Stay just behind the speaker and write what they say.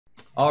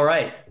All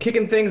right,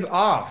 kicking things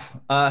off.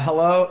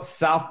 Hello,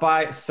 South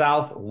by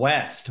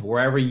Southwest,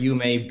 wherever you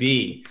may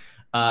be.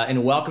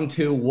 And welcome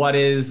to what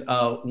is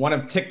one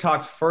of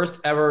TikTok's first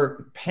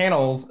ever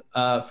panels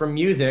for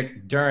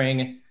music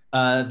during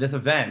this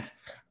event.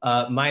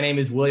 My name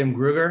is William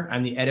Gruger.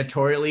 I'm the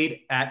editorial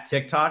lead at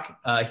TikTok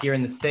here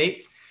in the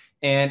States.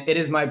 And it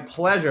is my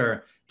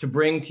pleasure to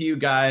bring to you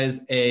guys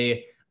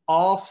a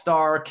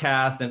all-star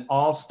cast and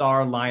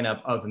all-star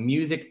lineup of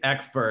music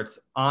experts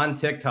on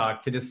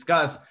TikTok to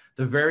discuss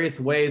the various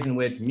ways in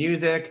which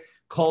music,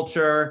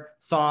 culture,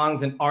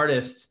 songs, and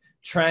artists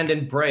trend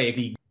and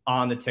break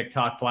on the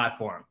TikTok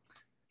platform.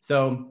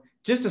 So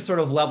just to sort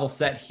of level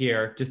set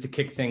here, just to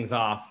kick things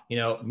off,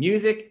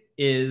 music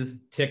is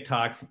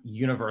TikTok's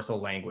universal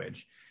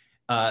language.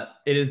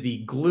 It is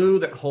the glue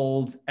that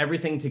holds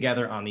everything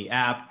together on the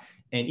app,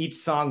 and each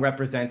song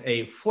represents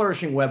a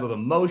flourishing web of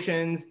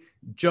emotions,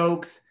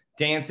 jokes,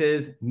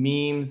 dances,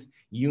 memes,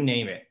 you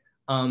name it.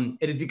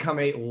 It has become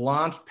a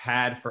launch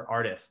pad for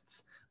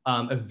artists.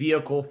 A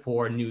vehicle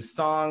for new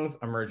songs,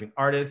 emerging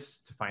artists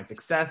to find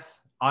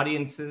success,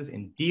 audiences,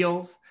 and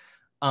deals.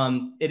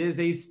 It is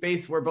a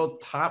space where both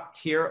top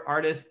tier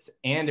artists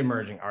and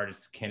emerging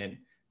artists can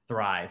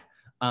thrive.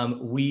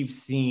 We've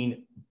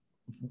seen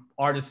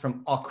artists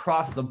from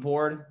across the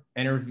board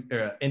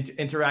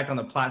interact on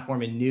the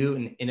platform in new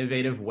and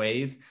innovative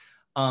ways.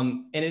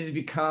 And it has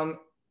become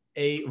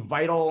a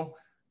vital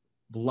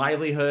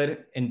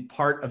livelihood and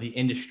part of the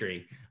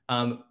industry.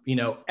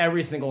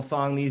 Every single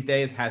song these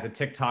days has a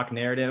TikTok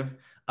narrative,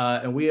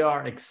 and we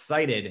are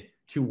excited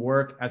to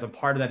work as a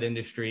part of that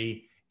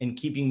industry in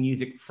keeping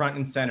music front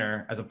and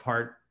center as a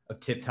part of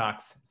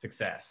TikTok's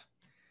success.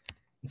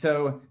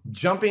 So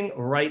jumping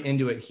right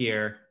into it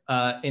here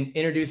and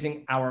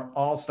introducing our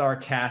all-star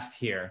cast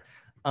here.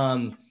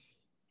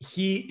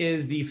 He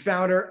is the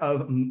founder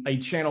of a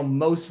channel,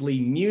 Mostly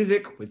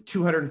Music, with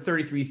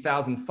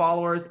 233,000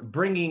 followers,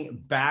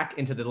 bringing back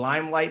into the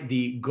limelight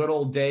the good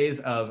old days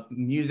of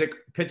music,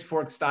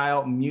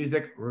 pitchfork-style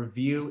music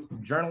review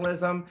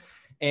journalism,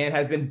 and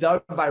has been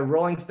dubbed by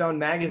Rolling Stone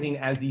magazine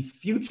as the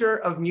future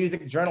of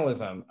music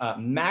journalism.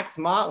 Max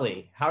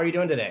Motley, how are you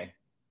doing today?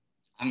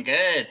 I'm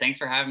good. Thanks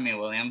for having me,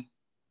 William.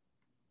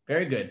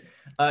 Very good.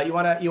 You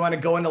wanna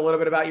go into a little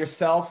bit about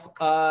yourself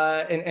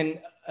and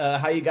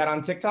how you got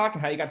on TikTok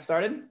and how you got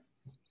started?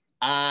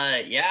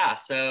 Yeah.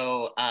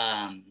 So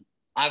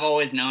I've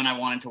always known I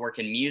wanted to work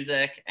in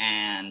music,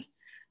 and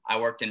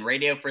I worked in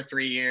radio for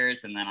 3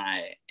 years, and then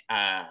I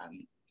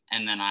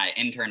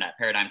interned at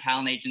Paradigm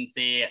Talent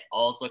Agency.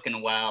 All's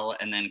looking well,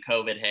 and then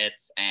COVID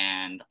hits,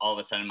 and all of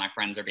a sudden my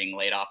friends are being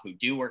laid off who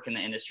do work in the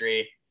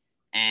industry.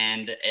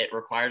 And it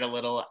required a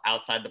little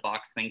outside the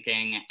box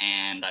thinking.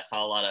 And I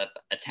saw a lot of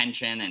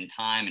attention and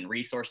time and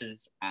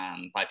resources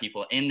by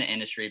people in the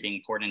industry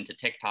being poured into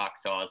TikTok.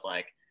 So I was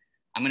like,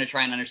 I'm going to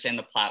try and understand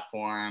the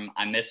platform.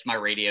 I missed my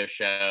radio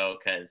show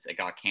because it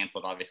got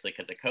canceled, obviously,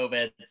 because of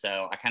COVID.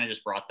 So I kind of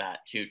just brought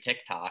that to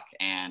TikTok.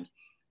 And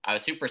I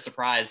was super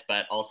surprised,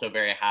 but also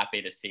very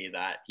happy to see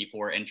that people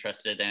were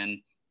interested in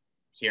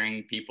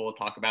hearing people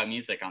talk about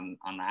music on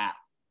the app.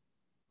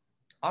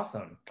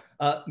 Awesome.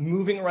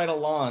 Moving right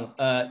along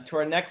to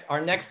our next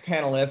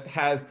panelist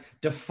has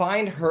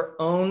defined her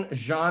own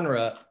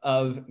genre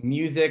of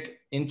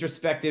music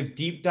introspective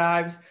deep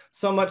dives,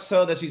 so much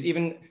so that she's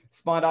even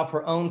spawned off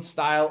her own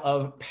style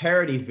of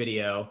parody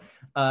video.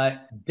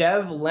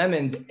 Dev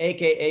Lemons,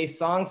 aka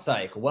Song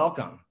Psych,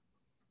 welcome.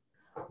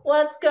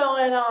 What's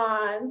going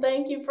on?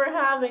 Thank you for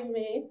having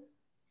me.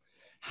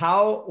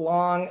 How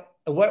long?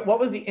 What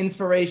was the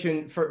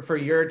inspiration for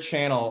your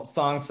channel,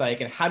 Song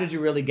Psych, and how did you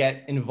really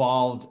get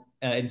involved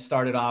and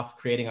started off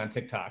creating on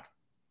TikTok?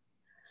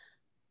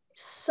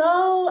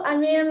 So, I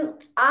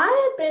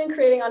had been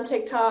creating on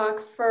TikTok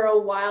for a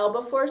while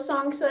before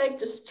Song Psych,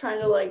 just trying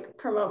to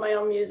promote my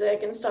own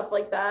music and stuff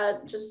like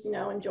that, just,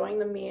 enjoying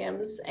the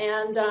memes.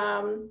 And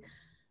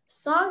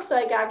Song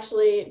Psych,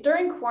 actually,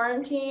 during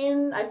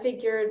quarantine, I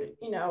figured,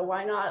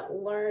 why not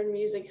learn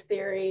music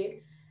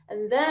theory?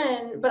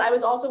 But I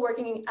was also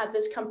working at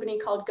this company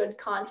called Good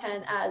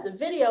Content as a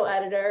video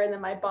editor. And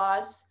then my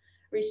boss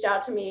reached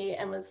out to me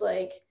and was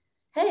like,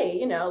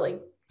 hey,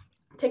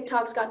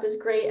 TikTok's got this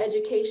great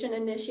education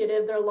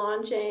initiative they're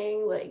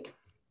launching.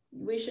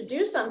 We should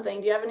do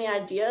something. Do you have any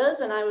ideas?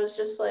 And I was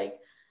just like,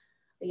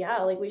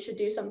 yeah, we should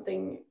do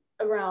something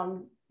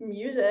around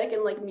music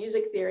and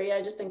music theory.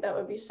 I just think that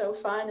would be so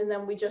fun. And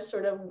then we just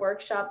sort of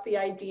workshopped the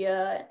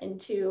idea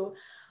into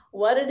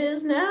what it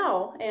is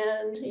now.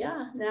 And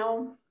yeah,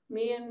 now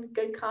me and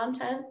Good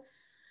Content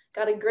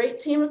got a great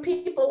team of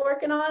people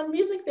working on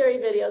music theory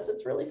videos.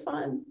 It's really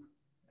fun.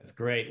 That's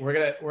great. We're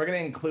gonna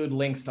include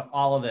links to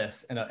all of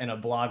this in a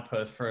blog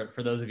post for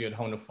those of you at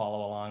home to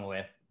follow along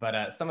with.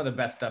 But some of the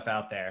best stuff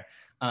out there.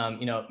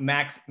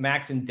 Max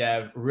and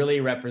Dev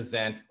really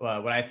represent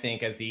what I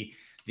think as the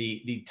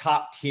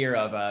top tier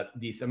of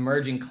these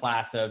emerging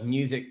class of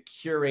music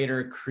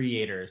curator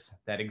creators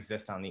that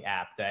exist on the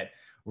app that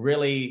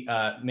really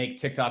make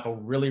TikTok a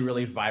really,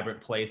 really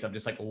vibrant place of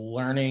just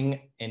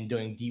learning and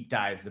doing deep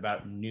dives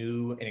about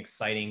new and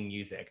exciting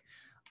music.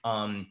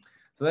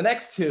 So the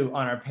next two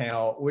on our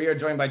panel, we are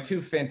joined by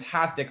two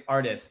fantastic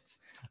artists.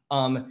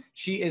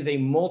 She is a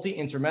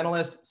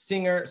multi-instrumentalist,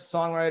 singer,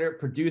 songwriter,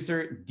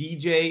 producer,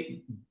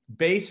 DJ,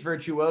 bass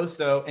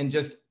virtuoso, and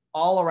just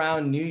all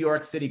around New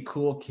York City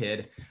cool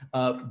kid.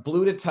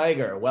 Blue to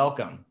Tiger,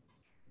 welcome.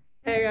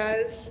 Hey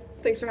guys,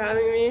 thanks for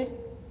having me.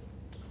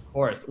 Of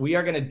course, we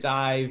are going to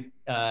dive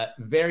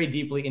very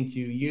deeply into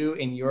you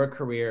and your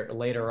career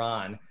later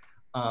on.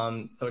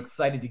 So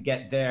excited to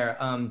get there.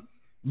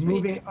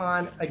 Moving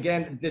on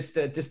again, just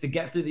to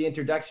get through the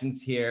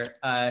introductions here.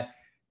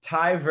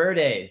 Ty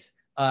Verdes,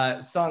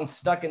 song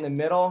Stuck in the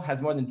Middle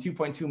has more than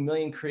 2.2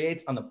 million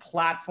creates on the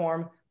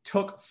platform.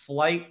 Took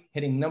flight,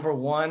 hitting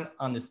 #1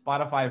 on the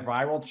Spotify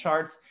viral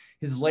charts.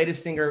 His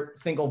latest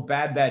single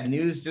Bad Bad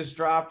News just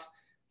dropped.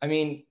 I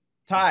mean,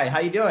 Ty, how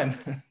you doing?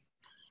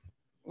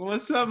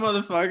 What's up,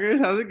 motherfuckers?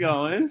 How's it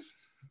going?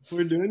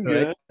 We're doing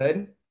good.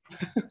 Good.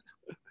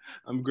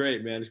 I'm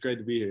great, man. It's great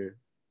to be here.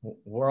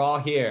 We're all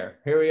here.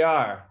 Here we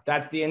are.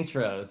 That's the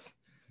intros.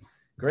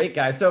 Great,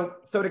 guys. So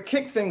to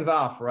kick things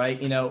off,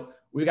 right? You know,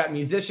 we've got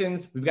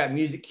musicians, we've got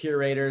music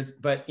curators,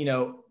 but you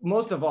know,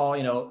 most of all,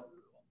 you know,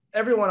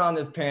 everyone on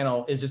this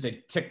panel is just a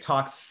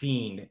TikTok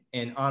fiend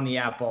and on the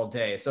app all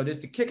day. So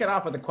just to kick it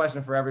off with a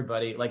question for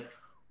everybody, like,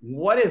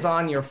 what is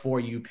on your For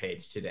You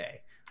page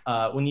today?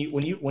 When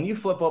you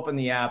flip open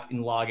the app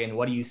and log in,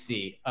 what do you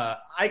see?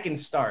 I can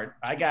start.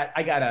 I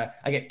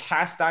get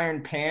cast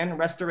iron pan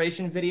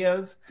restoration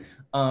videos.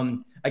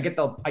 I get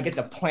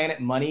the Planet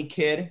Money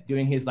kid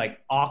doing his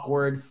like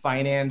awkward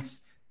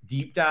finance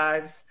deep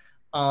dives.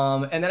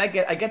 And then I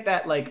get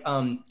that like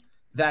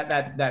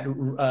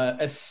that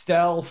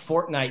Estelle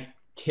Fortnite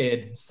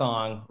kid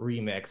song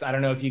remix. I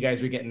don't know if you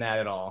guys were getting that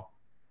at all.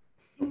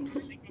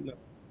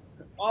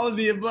 All of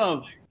the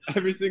above,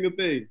 every single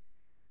thing.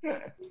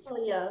 Oh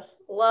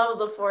yes, love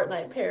the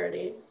Fortnite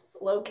parody.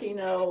 Low-key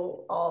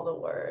know all the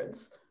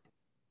words.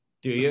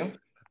 Do you?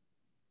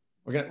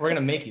 We're gonna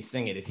make you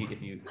sing it if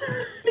you.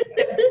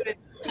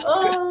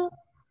 Oh,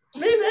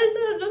 maybe I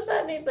shouldn't have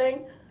said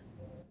anything.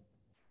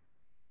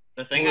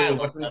 The thing I love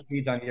what's the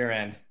feeds on your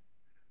end?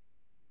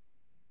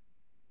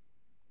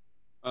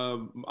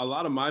 A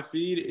lot of my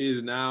feed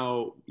is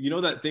now, you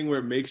know, that thing where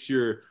it makes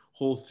your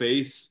whole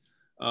face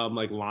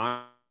like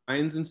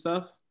lines and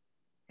stuff.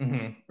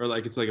 Mm-hmm. Or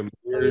like it's like a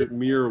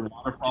mirror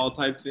waterfall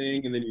type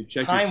thing, and then you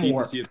check Time your teeth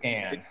warp to see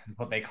scan is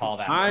what they call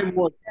that. Time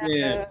warp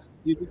scan.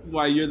 See, this is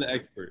why you're the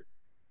expert.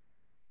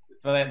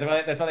 So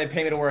that's why they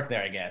pay me to work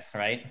there, I guess,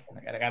 right?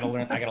 I gotta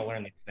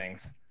learn these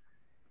things.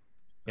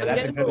 Yeah,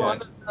 that's a good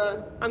one.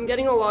 I'm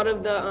getting a lot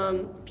of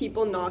the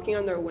people knocking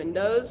on their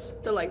windows.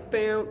 They're like,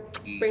 bam,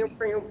 bam,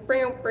 bam,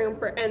 bam, bam,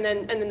 bam, and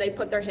then they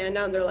put their hand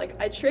down. They're like,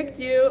 I tricked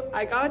you,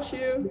 I got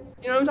you.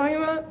 You know what I'm talking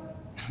about?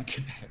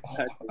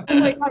 Oh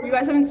my god, you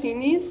guys haven't seen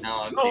these?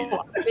 No,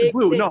 I've seen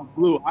it.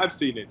 Blue, I've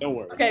seen it. Don't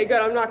worry. Okay, good.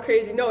 I'm not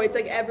crazy. No, it's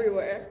like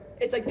everywhere.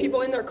 It's like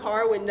people in their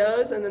car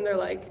windows, and then they're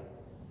like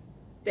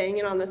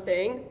banging on the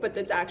thing, but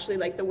it's actually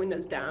like the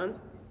windows down.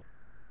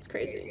 It's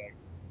crazy.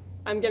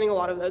 I'm getting a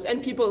lot of those,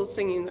 and people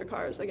singing in their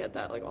cars. I get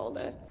that like all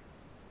day.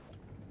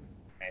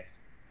 Nice.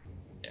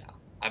 Yeah,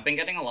 I've been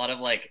getting a lot of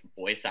like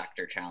voice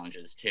actor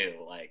challenges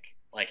too. Like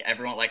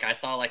everyone, like I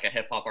saw like a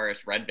hip hop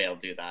artist Red Veil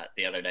do that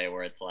the other day,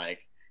 where it's like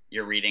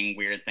you're reading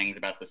weird things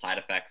about the side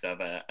effects of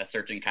a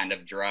certain kind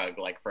of drug,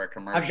 like for a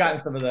commercial. I've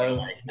gotten some of those.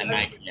 Like, and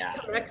like, yeah.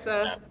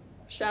 Comexa.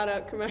 Shout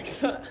out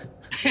Comexa.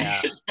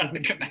 Yeah.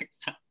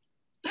 Comexa.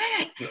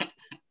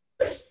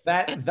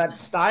 that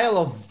style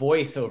of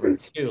voiceover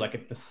too,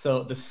 like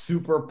the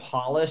super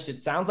polished,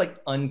 it sounds like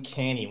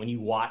uncanny when you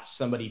watch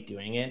somebody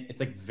doing it. It's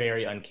like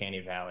very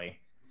uncanny valley.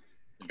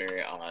 It's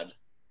very odd,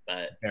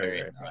 but very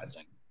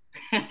interesting.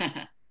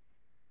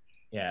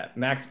 Yeah,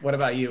 Max, what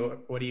about you?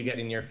 What do you get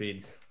in your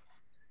feeds?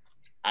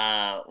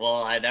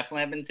 Well, I definitely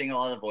have been seeing a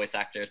lot of the voice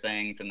actor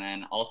things, and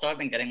then also I've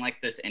been getting like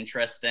this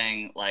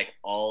interesting like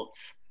alt,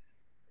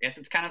 I guess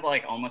it's kind of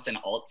like almost an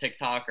alt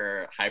TikTok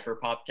or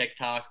hyperpop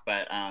TikTok,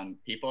 but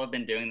people have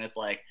been doing this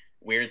like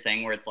weird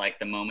thing where it's like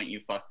the moment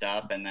you fucked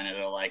up, and then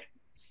it'll like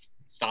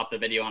stop the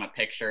video on a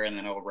picture, and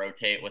then it'll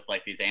rotate with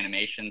like these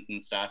animations and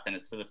stuff, and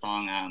it's to the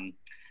song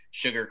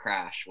Sugar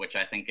Crash, which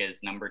I think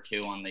is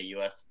 #2 on the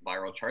US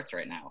viral charts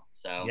right now.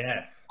 So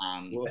yes.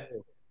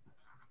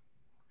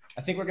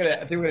 I think we're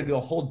gonna do a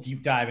whole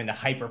deep dive into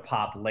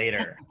hyperpop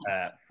later,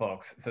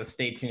 folks. So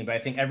stay tuned. But I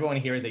think everyone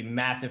here is a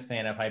massive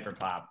fan of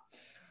hyperpop.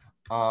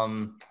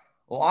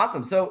 Well,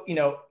 awesome. So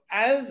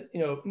as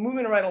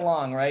moving right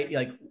along, right?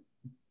 Like,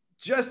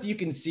 just you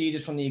can see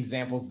just from the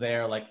examples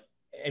there, like,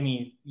 I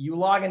mean, you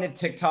log into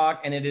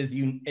TikTok and it is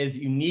as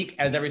unique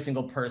as every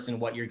single person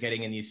what you're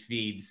getting in these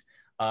feeds.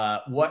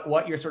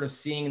 What you're sort of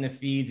seeing in the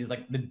feeds is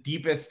like the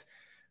deepest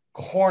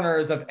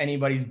corners of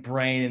anybody's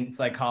brain and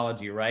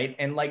psychology, right?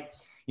 And like,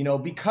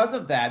 because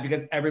of that,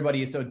 because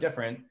everybody is so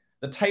different,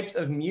 the types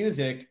of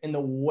music and the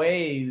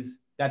ways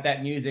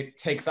that music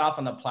takes off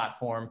on the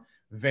platform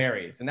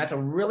varies. And that's a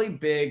really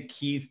big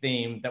key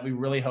theme that we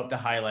really hope to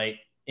highlight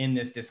in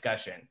this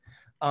discussion.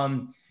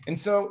 And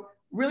so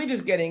really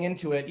just getting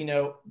into it,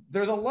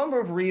 there's a number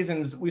of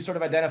reasons we sort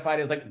of identified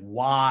as like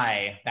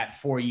why that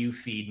For You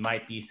feed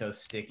might be so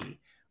sticky.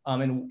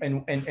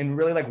 And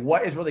really like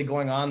what is really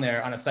going on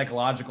there on a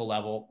psychological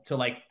level to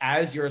like,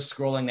 as you're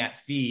scrolling that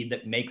feed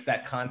that makes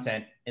that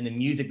content and the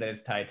music that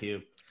it's tied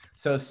to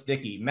so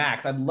sticky.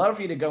 Max, I'd love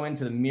for you to go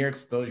into the mere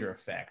exposure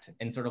effect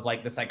and sort of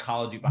like the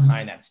psychology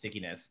behind that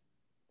stickiness.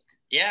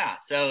 Yeah,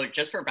 so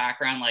just for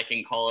background, like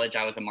in college,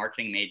 I was a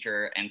marketing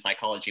major and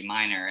psychology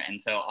minor. And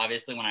so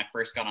obviously when I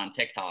first got on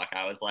TikTok,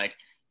 I was like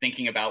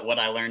thinking about what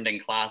I learned in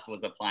class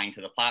was applying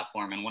to the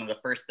platform. And one of the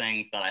first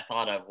things that I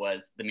thought of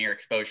was the mere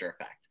exposure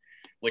effect,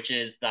 which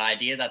is the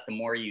idea that the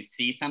more you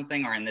see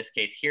something, or in this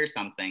case, hear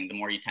something, the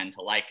more you tend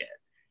to like it.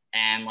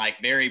 And like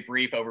very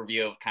brief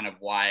overview of kind of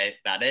why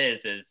that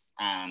is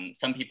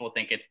some people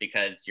think it's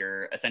because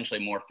you're essentially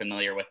more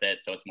familiar with it,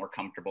 so it's more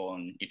comfortable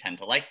and you tend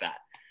to like that.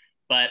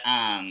 But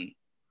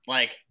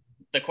like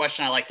the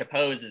question I like to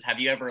pose is, have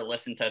you ever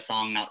listened to a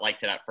song, not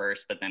liked it at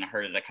first, but then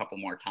heard it a couple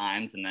more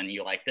times and then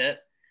you liked it?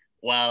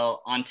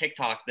 Well, on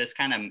TikTok, this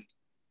kind of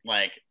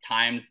like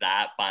times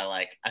that by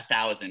like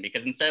 1,000,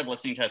 because instead of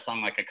listening to a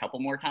song like a couple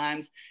more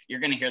times,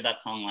 you're going to hear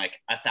that song like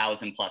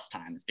 1,000 plus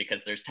times,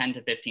 because there's 10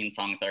 to 15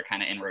 songs that are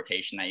kind of in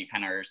rotation that you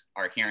kind of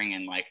are hearing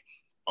in like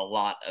a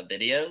lot of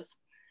videos.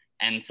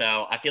 And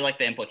so I feel like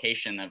the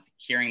implication of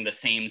hearing the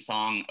same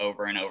song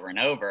over and over and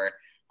over,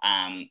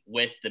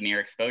 with the mere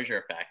exposure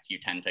effect, you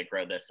tend to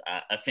grow this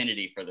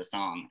affinity for the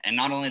song. And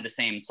not only the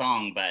same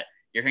song, but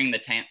you're hearing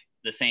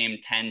the same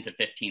 10 to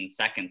 15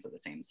 seconds of the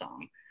same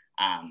song.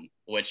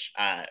 Which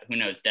who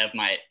knows, Dev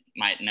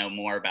might know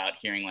more about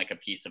hearing like a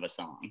piece of a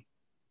song.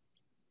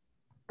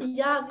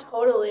 Yeah,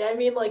 totally. I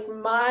mean, like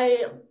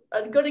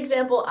a good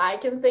example I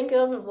can think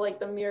of like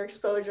the mere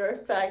exposure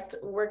effect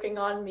working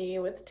on me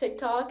with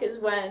TikTok is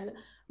when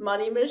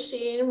Money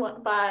Machine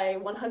by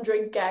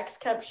 100 gecs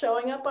kept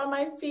showing up on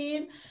my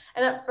feed.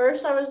 And at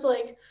first I was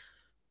like,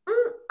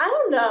 I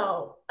don't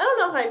know. I don't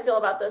know how I feel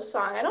about this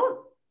song. I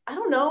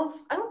don't know.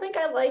 I don't think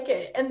I like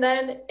it. And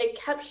then it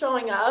kept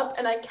showing up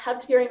and I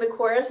kept hearing the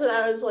chorus and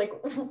I was like,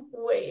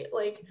 wait,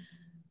 like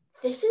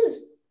this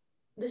is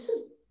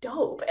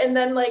dope. And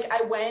then like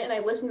I went and I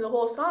listened to the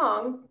whole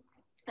song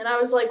and I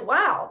was like,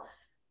 wow,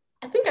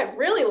 I think I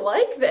really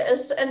like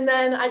this. And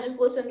then I just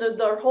listened to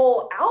the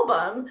whole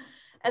album.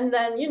 And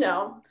then,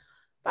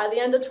 by the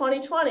end of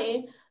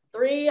 2020,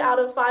 3 out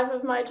of 5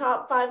 of my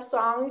top 5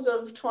 songs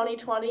of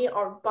 2020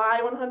 are by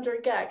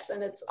 100 gecs.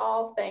 And it's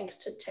all thanks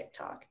to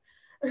TikTok.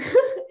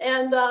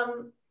 And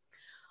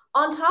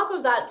on top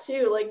of that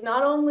too, like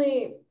not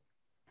only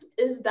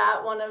is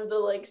that one of the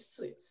like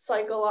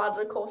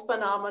psychological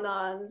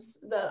phenomenons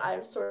that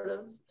I've sort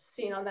of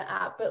seen on the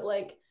app, but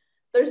like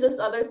there's this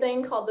other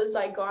thing called the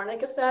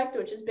Zeigarnik effect,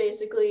 which is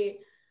basically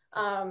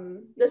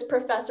this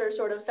professor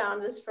sort of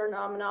found this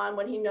phenomenon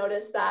when he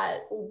noticed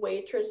that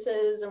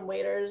waitresses and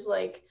waiters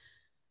like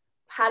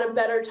had a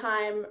better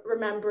time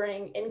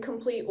remembering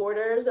incomplete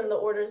orders and the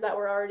orders that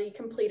were already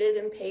completed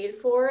and paid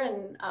for.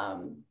 And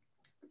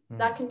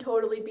that can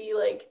totally be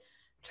like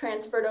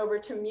transferred over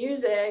to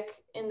music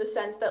in the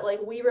sense that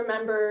like we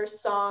remember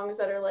songs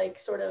that are like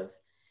sort of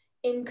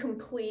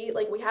incomplete,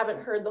 like we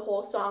haven't heard the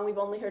whole song, we've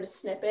only heard a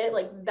snippet.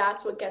 Like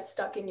that's what gets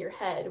stuck in your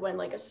head when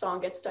like a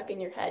song gets stuck in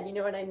your head, you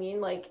know what I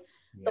mean? Like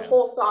the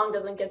whole song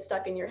doesn't get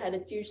stuck in your head,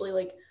 it's usually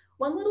like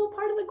one little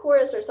part of the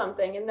chorus or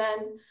something. And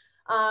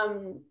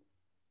then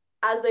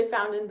as they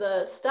found in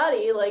the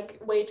study, like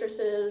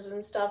waitresses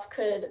and stuff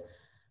could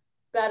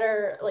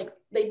better, like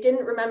they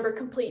didn't remember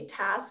complete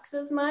tasks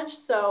as much.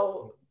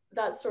 So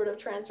that sort of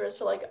transfers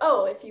to like,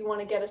 oh, if you want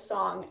to get a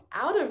song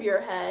out of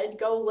your head,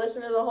 go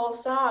listen to the whole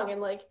song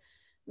and like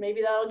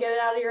maybe that'll get it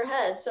out of your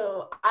head.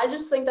 So I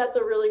just think that's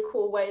a really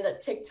cool way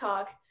that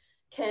TikTok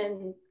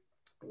can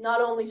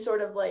not only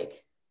sort of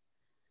like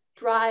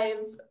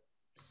drive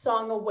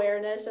song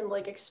awareness and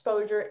like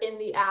exposure in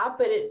the app,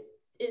 but it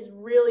is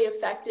really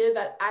effective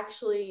at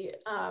actually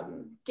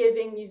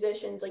giving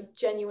musicians like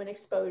genuine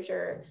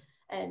exposure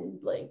and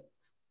like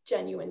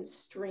genuine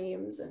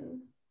streams and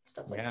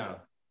stuff like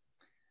that.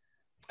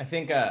 I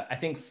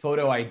think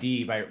Photo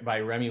ID by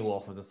Remy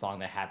Wolf was a song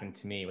that happened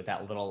to me with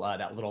that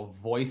little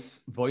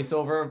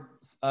voiceover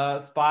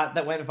spot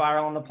that went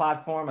viral on the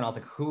platform, and I was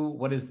like,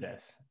 what is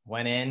this?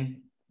 Went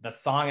in, the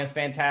song is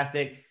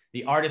fantastic,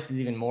 the artist is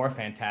even more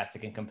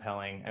fantastic and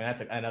compelling. I mean,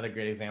 that's another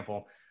great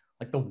example.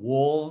 Like the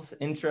Wolves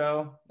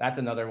intro, that's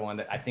another one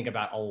that I think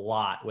about a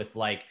lot with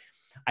like,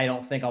 I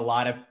don't think a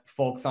lot of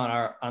folks on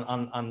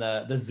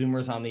the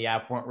Zoomers on the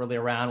app weren't really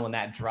around when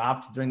that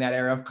dropped during that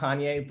era of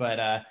Kanye,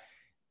 but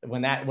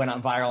when that went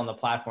on viral on the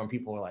platform,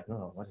 people were like,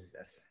 oh, what is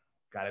this?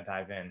 Gotta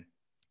dive in.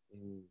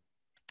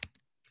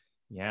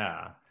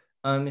 Yeah.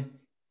 I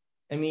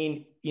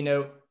mean,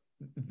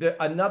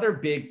 another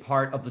big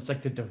part of just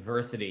like the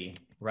diversity,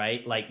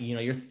 right? Like,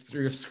 you're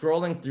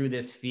scrolling through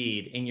this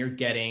feed and you're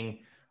getting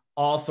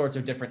all sorts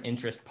of different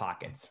interest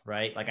pockets,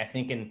 right? Like I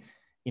think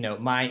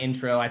my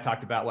intro, I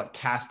talked about what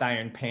cast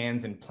iron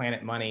pans and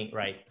Planet Money,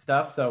 right,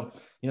 stuff. So,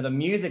 the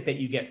music that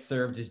you get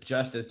served is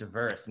just as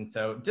diverse. And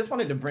so just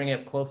wanted to bring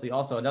it closely.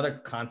 Also, another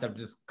concept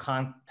is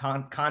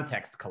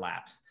context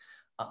collapse.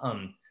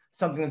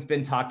 Something that's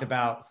been talked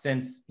about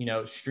since,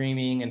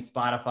 streaming and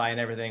Spotify and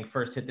everything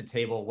first hit the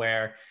table,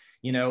 where,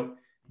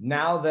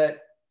 now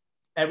that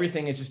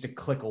everything is just a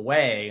click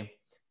away,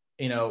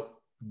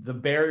 the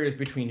barriers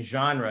between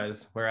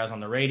genres, whereas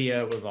on the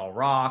radio it was all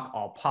rock,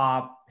 all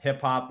pop,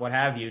 hip hop, what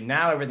have you.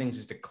 Now everything's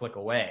just a click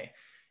away.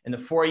 And the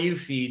For You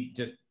feed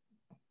just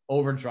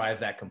overdrives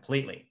that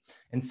completely.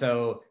 And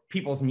so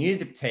people's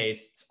music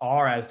tastes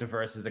are as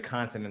diverse as the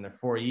content in their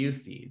For You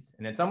feeds.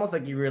 And it's almost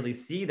like you really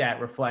see that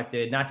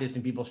reflected, not just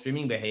in people's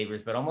streaming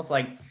behaviors, but almost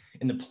like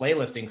in the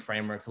playlisting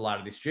frameworks a lot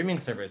of these streaming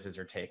services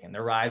are taking.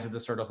 The rise of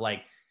the sort of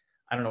like,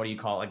 I don't know what you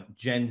call it, like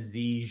Gen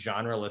Z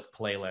genreless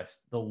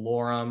playlist, the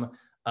Lorem,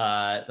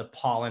 the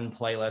Pollen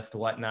playlist,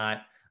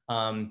 whatnot.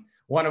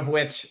 One of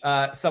which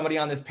somebody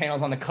on this panel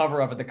is on the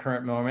cover of at the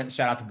current moment.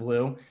 Shout out to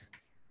Blue.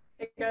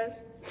 Hey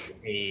guys.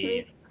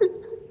 Hey.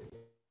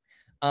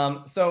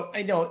 So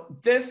I know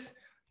this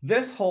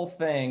whole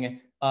thing,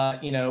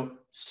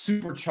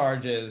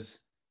 supercharges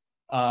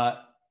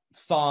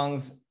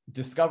songs'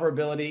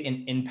 discoverability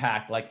and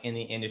impact, like in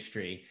the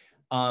industry.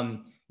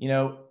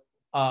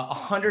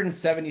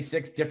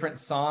 176 different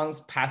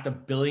songs passed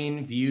 1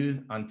 billion views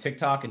on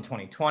TikTok in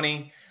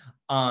 2020.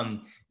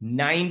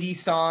 90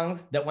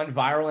 songs that went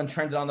viral and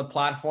trended on the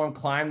platform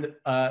climbed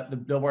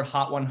the Billboard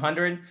Hot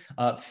 100.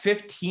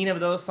 15 of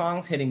those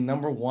songs hitting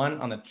 #1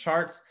 on the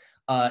charts.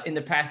 In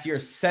the past year,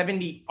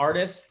 70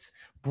 artists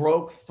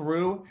broke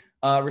through,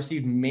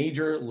 received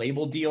major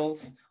label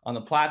deals on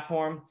the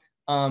platform.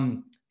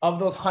 Of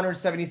those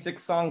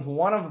 176 songs,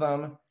 one of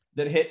them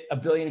that hit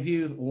 1 billion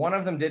views, one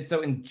of them did so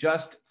in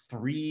just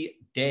 3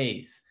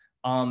 days.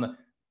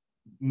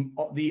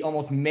 The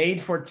almost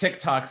made for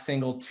TikTok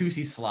single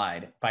Tootsie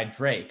Slide by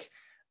Drake.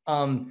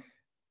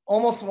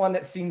 Almost one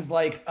that seems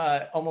like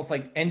almost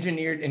like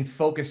engineered in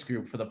focus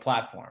group for the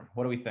platform.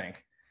 What do we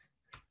think?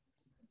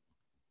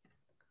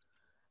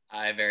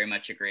 I very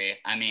much agree.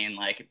 I mean,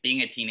 like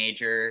being a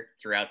teenager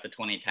throughout the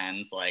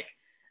 2010s, like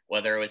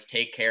whether it was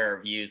Take Care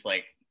or Views,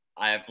 like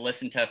I've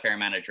listened to a fair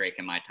amount of Drake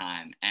in my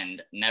time,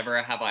 and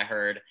never have I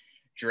heard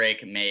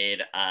Drake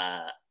made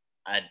a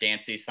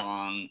dancey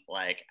song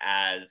like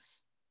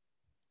as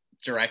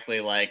directly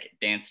like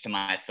dance to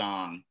my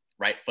song,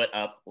 right foot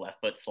up, left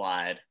foot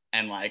slide,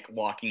 and like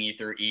walking you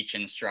through each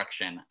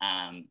instruction.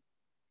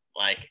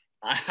 Like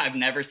I've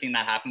never seen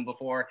that happen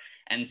before.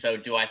 And so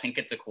do I think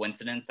it's a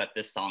coincidence that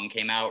this song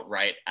came out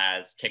right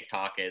as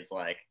TikTok is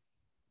like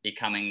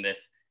becoming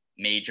this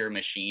major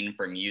machine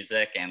for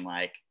music, and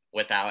like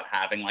without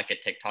having like a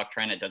TikTok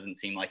trend, it doesn't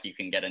seem like you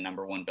can get a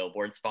 #1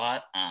 Billboard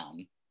spot.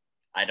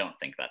 I don't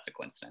think that's a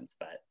coincidence,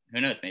 but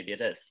who knows, maybe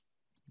it is.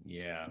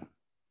 Yeah.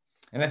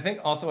 And I think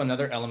also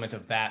another element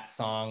of that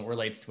song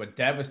relates to what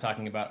Dev was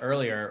talking about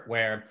earlier,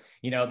 where,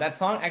 that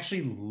song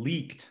actually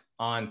leaked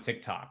on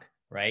TikTok,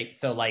 right?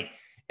 So like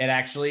it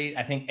actually,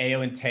 I think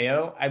Ayo and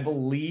Teo, I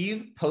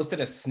believe, posted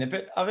a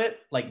snippet of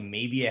it, like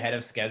maybe ahead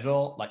of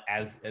schedule, like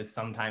as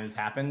sometimes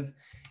happens.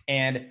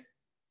 And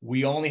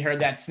we only heard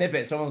that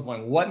snippet. Someone was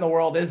going, what in the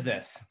world is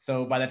this?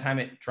 So by the time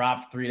it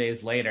dropped 3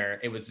 days later,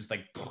 it was just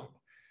like,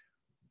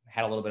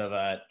 had a little bit of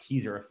a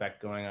teaser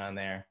effect going on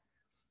there.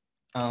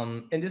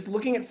 And just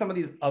looking at some of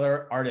these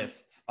other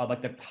artists,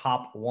 like the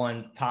top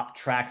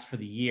tracks for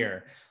the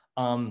year.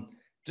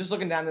 Just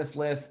looking down this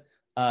list,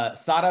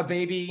 Sada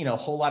Baby,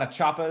 Whole Lot of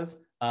Choppas,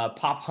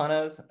 Pop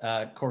Hunnas,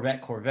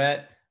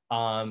 Corvette,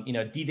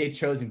 DJ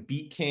Chose and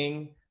Beat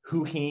King,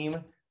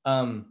 Huheem.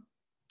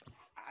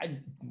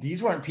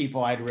 These weren't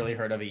people I'd really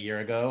heard of a year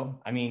ago.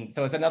 I mean,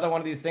 so it's another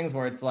one of these things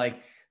where it's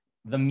like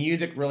the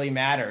music really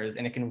matters,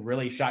 and it can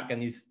really shotgun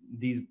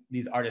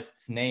these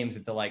artists' names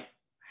into like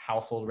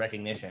household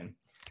recognition.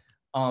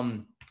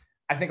 I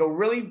think a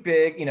really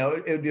big,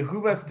 it would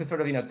behoove us to sort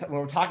of, when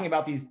we're talking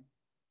about these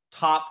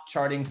top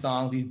charting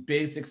songs, these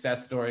big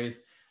success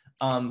stories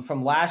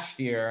from last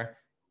year,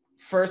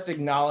 first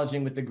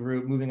acknowledging with the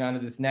group, moving on to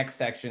this next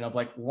section of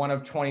like one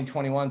of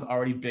 2021's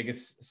already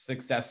biggest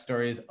success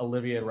stories,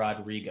 Olivia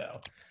Rodrigo.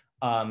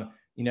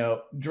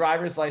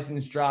 Driver's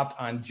License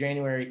dropped on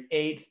January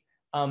 8th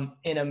and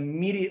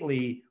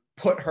immediately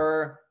put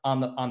her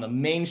on the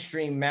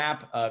mainstream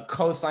map,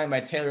 co-signed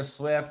by Taylor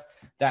Swift.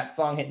 That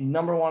song hit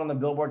 #1 on the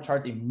Billboard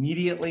charts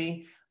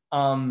immediately.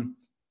 Broke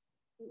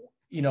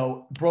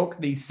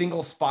the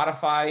single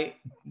Spotify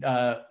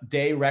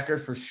day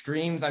record for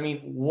streams. I mean,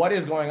 what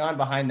is going on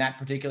behind that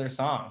particular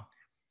song?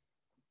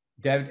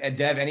 Dev,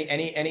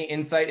 any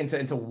insight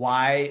into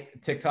why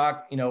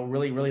TikTok,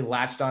 really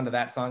latched onto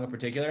that song in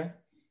particular?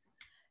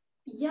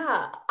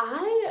 Yeah,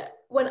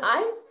 when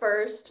I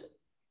first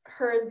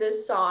heard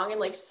this song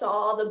and like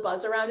saw the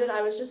buzz around it,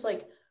 I was just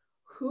like,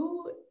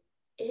 who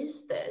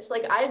is this?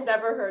 Like, I had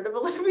never heard of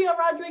Olivia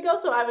Rodrigo,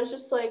 so I was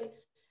just like,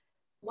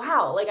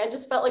 wow, like I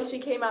just felt like she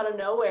came out of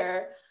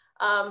nowhere.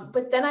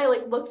 But then I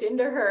like looked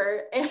into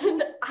her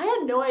and I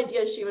had no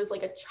idea she was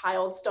like a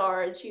child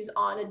star and she's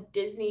on a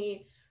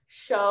Disney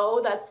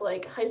show that's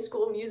like High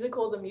School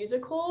Musical, the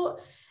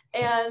musical.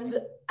 And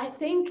I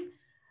think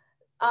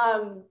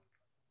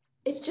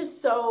it's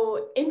just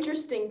so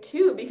interesting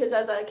too, because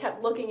as I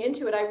kept looking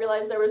into it, I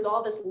realized there was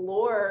all this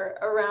lore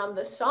around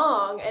the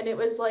song. And it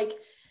was like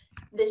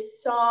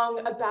this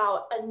song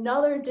about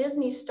another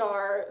Disney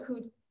star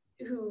who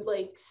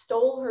like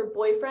stole her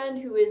boyfriend,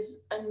 who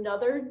is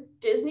another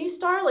Disney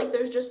star. Like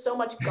there's just so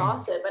much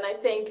gossip. And I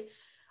think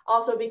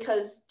also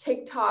because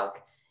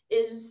TikTok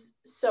is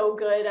so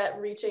good at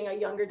reaching a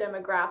younger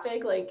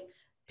demographic, like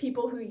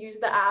people who use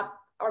the app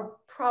are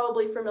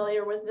probably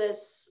familiar with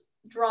this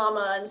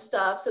drama and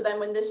stuff. So then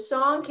when this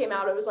song came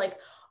out, it was like,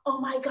 oh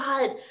my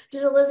God,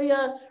 did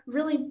Olivia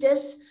really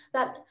diss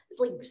that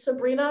like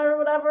Sabrina or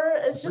whatever?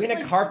 It's just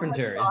Sabrina like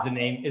Carpenter awesome.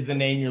 is the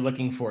name you're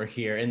looking for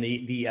here, and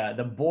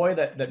the boy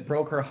that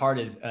broke her heart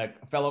is a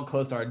fellow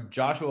co-star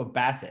Joshua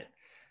Bassett,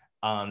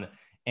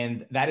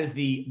 and that is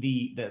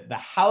the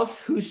house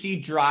who she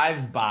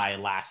drives by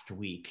last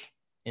week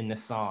in the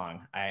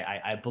song,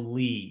 I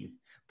believe.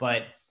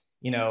 But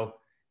you know,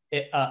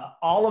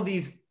 all of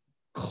these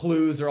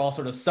clues are all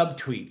sort of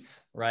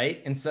subtweets,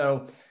 right? And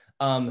so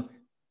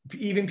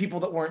even people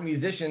that weren't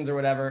musicians or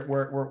whatever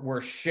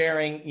were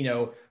sharing, you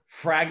know,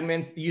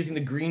 fragments, using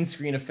the green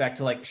screen effect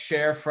to like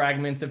share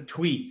fragments of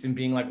tweets and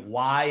being like,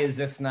 why is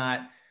this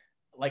not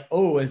like,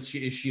 oh, is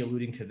she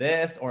alluding to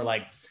this? Or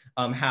like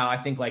how I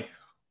think like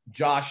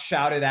Josh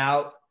shouted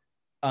out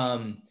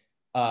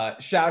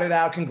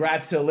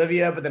congrats to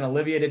Olivia, but then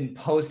Olivia didn't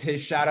post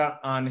his shout out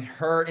on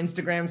her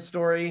Instagram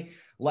story.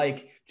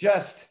 Like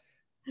just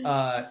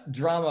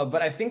drama.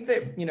 But I think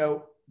that, you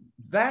know,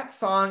 that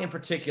song in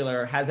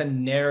particular has a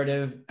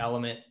narrative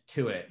element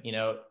to it. You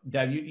know,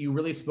 Dev, you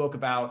really spoke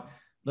about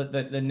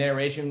the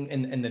narration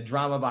and the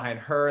drama behind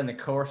her and the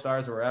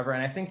co-stars or wherever.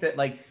 And I think that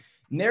like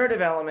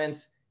narrative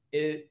elements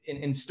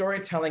in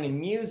storytelling and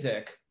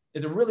music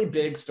is a really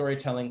big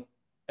storytelling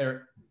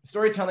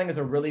is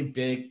a really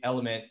big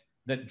element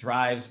that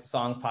drives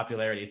songs'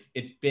 popularity.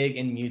 It's big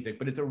in music,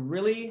 but it's a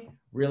really,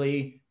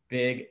 really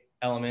big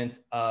element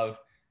of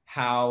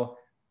how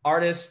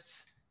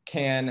artists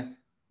can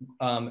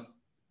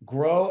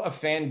grow a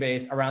fan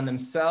base around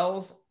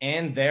themselves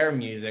and their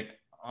music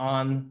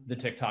on the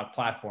TikTok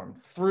platform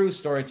through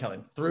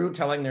storytelling, through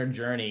telling their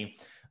journey.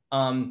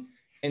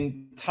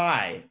 And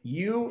Ty,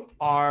 you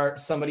are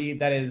somebody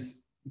that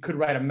could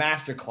write a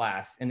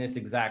masterclass in this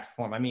exact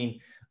form. I mean,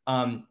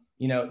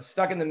 you know,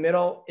 Stuck in the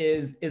Middle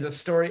is a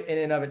story in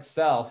and of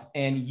itself,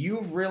 and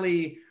you've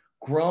really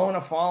grown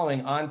a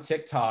following on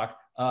TikTok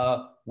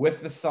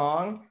with the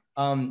song,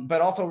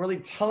 but also really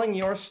telling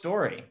your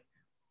story.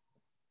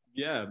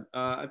 Yeah,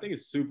 I think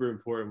it's super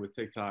important with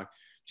TikTok,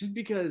 just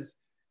because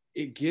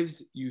it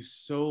gives you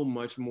so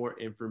much more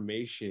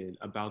information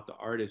about the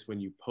artist when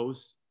you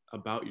post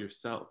about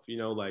yourself. You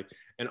know, like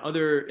in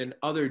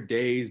other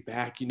days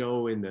back, you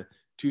know, in the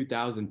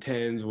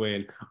 2010s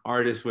when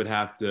artists would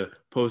have to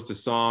post a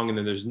song and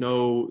then there's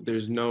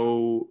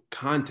no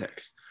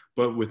context.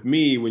 But with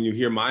me, when you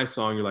hear my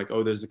song, you're like,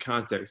 oh, there's a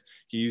context.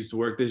 He used to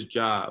work this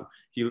job.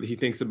 He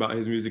thinks about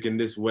his music in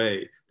this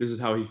way. This is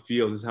how he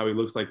feels. This is how he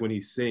looks like when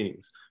he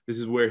sings. This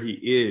is where he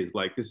is.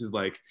 Like, this is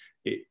like,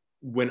 it,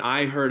 when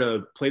I heard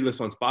a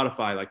playlist on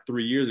Spotify like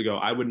 3 years ago,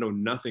 I would know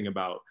nothing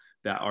about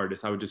that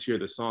artist. I would just hear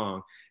the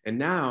song. And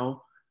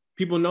now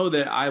people know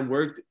that I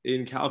worked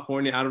in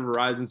California out of a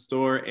Verizon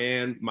store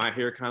and my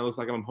hair kind of looks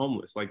like I'm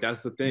homeless. Like,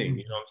 that's the thing.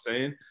 You know what I'm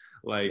saying?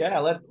 Like, yeah,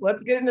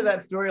 let's get into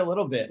that story a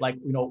little bit. Like,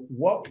 you know,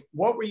 what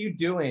were you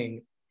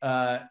doing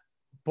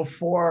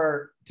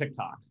before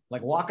TikTok?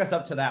 Like, walk us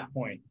up to that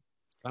point.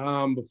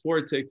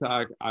 Before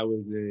TikTok, I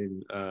was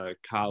in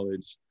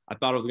college. I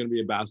thought I was going to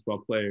be a basketball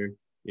player.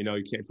 You know,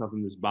 you can't tell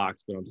from this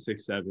box, but I'm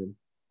 6'7".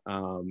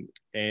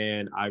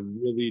 And I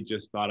really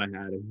just thought I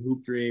had a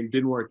hoop dream.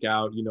 Didn't work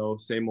out, you know,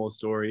 same old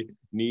story.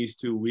 Knees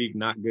too weak,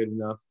 not good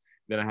enough.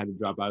 Then I had to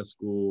drop out of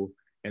school.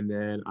 And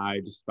then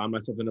I just found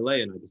myself in LA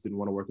and I just didn't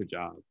want to work a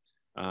job.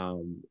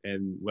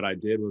 And what I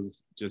did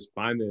was just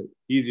find the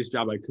easiest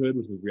job I could,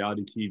 which was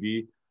reality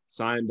TV.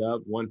 Signed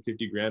up, won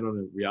 50 grand on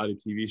a reality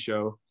TV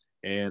show.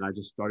 And I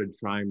just started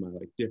trying my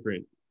like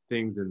different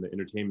things in the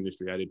entertainment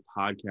industry. I did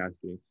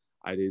podcasting.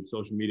 I did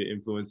social media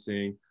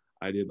influencing.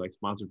 I did like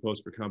sponsored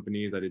posts for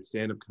companies. I did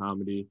stand-up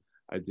comedy.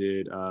 I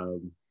did I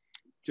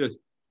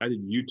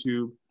did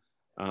YouTube.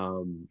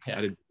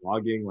 I did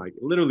blogging, like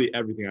literally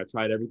everything. I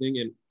tried everything.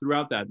 And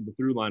throughout that, the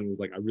through line was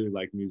like, I really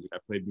like music. I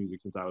played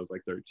music since I was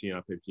like 13.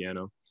 I played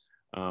piano.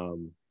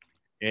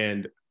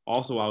 And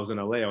also I was in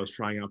LA, I was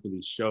trying out for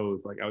these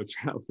shows. Like I would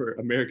try out for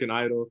American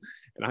Idol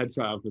and I'd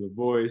try out for The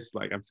Voice.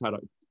 Like I've tried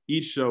out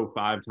each show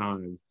 5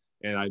 times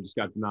and I just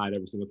got denied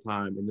every single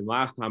time. And then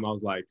last time I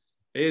was like,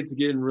 it's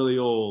getting really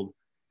old.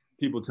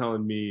 People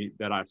telling me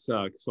that I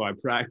suck. So I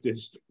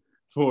practiced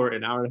for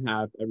an hour and a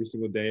half every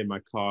single day in my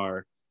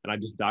car. And I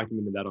just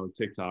documented that on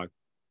TikTok.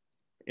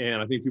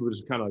 And I think people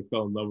just kind of like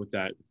fell in love with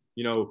that,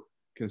 you know,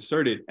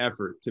 concerted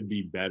effort to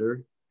be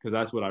better because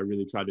that's what I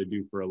really tried to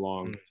do for a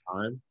long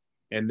time.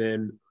 And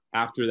then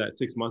after that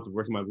 6 months of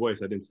working my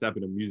voice, I didn't step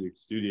in a music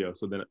studio.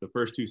 So then the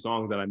first 2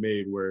 songs that I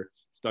made were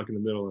Stuck in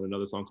the Middle and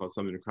another song called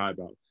Something to Cry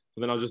About.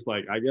 So then I was just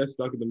like, I guess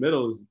Stuck in the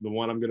Middle is the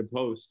one I'm going to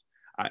post.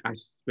 I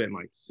spent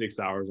like 6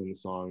 hours on the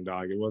song,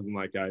 dog. It wasn't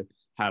like I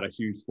had a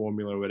huge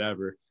formula or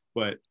whatever.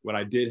 But what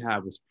I did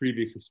have was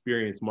previous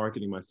experience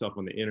marketing myself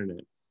on the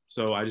internet.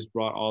 So I just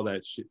brought all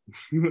that shit,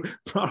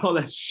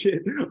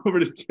 over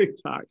to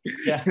TikTok.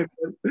 Yeah.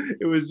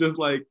 It was just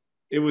like,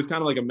 it was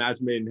kind of like a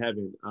match made in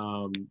heaven.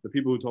 The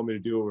people who told me to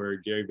do it were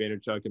Gary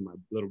Vaynerchuk and my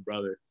little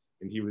brother.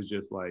 And he was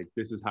just like,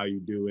 this is how you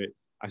do it.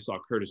 I saw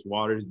Curtis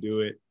Waters do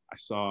it. I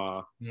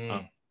saw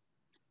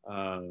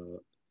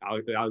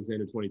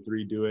Alexander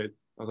 23 do it.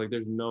 I was like,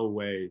 there's no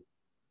way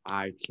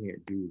I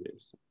can't do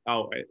this.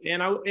 Oh,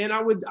 and I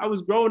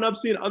was growing up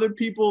seeing other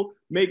people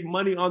make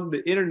money on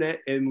the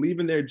internet and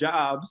leaving their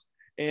jobs,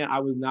 and I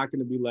was not going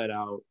to be let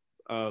off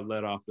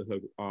the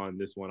hook on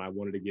this one. I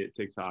wanted to get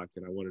TikTok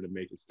and I wanted to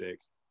make it stick.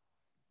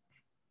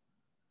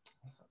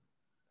 Awesome.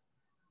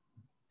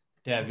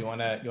 Deb, you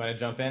wanna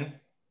jump in?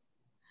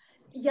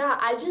 Yeah,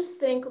 I just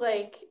think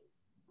like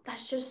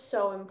that's just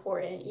so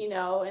important, you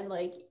know, and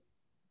like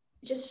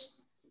just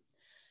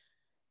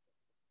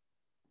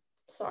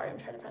sorry, I'm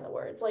trying to find the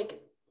words. Like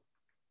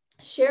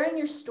sharing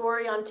your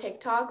story on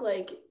TikTok,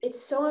 like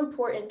it's so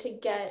important to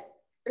get,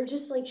 or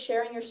just like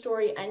sharing your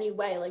story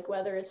anyway, like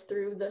whether it's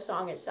through the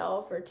song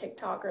itself or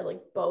TikTok or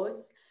like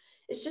both.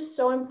 It's just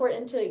so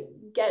important to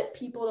get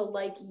people to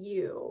like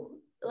you.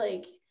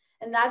 Like,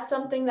 and that's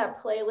something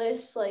that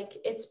playlists, like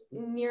it's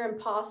near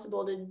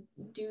impossible to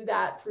do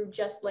that through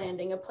just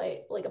landing a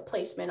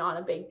placement on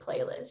a big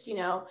playlist, you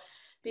know,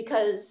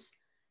 because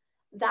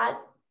that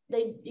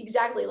they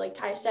exactly like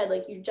Ty said,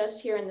 like you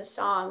just hearing the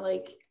song,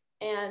 like,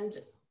 and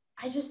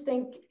I just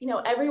think, you know,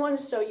 everyone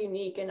is so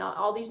unique, and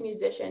all these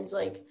musicians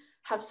like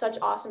have such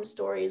awesome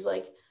stories.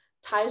 Like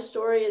Ty's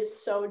story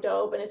is so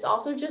dope, and it's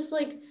also just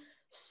like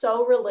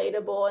so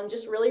relatable and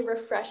just really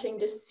refreshing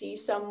to see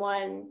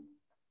someone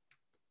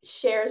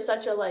share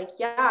such a like,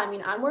 yeah, I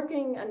mean, I'm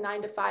working a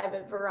 9 to 5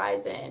 at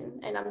Verizon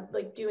and I'm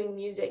like doing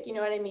music, you know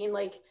what I mean?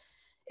 Like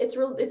it's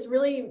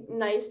really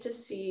nice to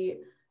see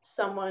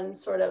someone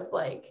sort of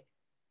like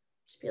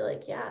just be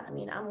like, yeah, I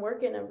mean, I'm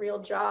working a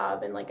real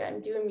job and like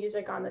I'm doing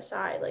music on the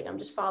side, like I'm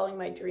just following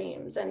my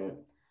dreams. And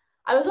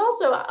I was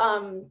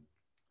also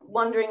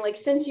wondering, like,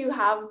 since you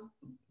have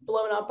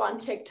blown up on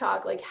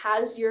TikTok, like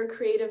has your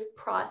creative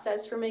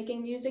process for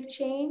making music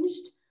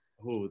changed?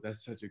 Oh,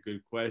 that's such a good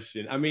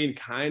question. I mean,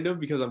 kind of,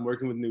 because I'm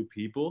working with new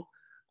people.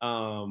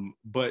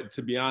 But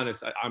to be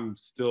honest, I'm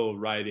still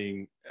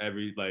writing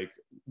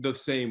the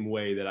same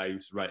way that I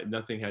used to write.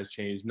 Nothing has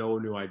changed, no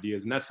new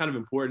ideas. And that's kind of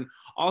important.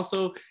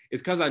 Also,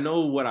 it's because I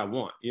know what I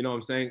want. You know what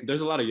I'm saying?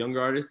 There's a lot of younger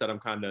artists that I'm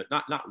kind of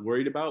not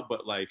worried about,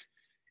 but like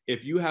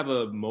if you have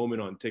a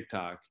moment on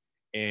TikTok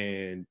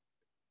and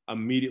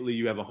immediately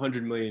you have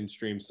 100 million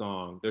stream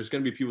song, there's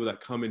going to be people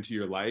that come into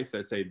your life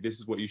that say, this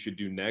is what you should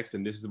do next,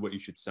 and this is what you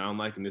should sound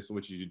like, and this is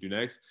what you should do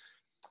next.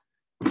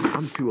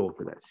 I'm too old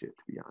for that shit,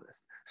 to be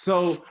honest.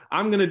 So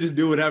I'm going to just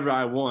do whatever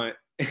I want,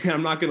 and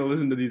I'm not going to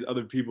listen to these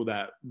other people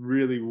that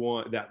really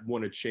want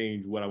to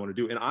change what I want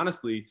to do. And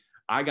honestly,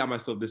 I got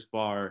myself this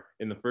far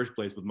in the first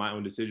place with my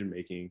own decision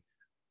making.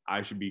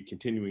 I should be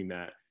continuing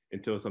that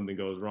until something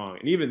goes wrong.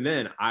 And even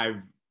then, I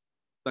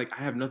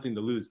have nothing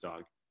to lose,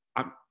 dog.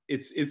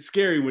 It's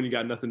scary when you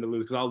got nothing to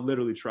lose, because I'll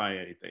literally try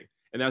anything.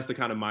 And that's the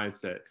kind of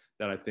mindset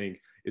that I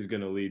think is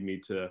going to lead me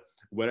to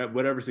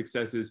whatever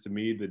success is to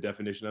me. The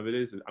definition of it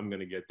is I'm going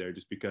to get there,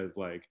 just because,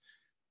 like,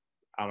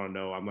 I don't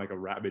know, I'm like a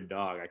rabid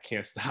dog. I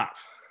can't stop.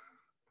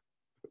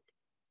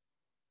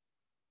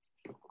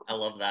 I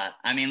love that.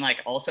 I mean,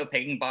 like, also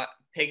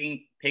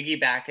piggybacking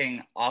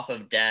off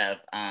of Dev,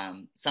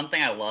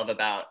 something I love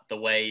about the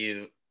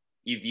way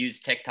you've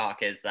used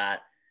TikTok is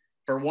that,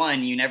 for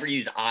one, you never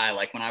use I.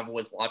 Like when I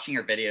was watching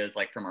your videos,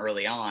 like from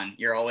early on,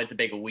 you're always a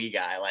big we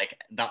guy. Like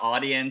the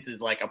audience is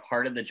like a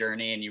part of the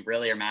journey, and you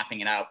really are mapping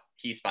it out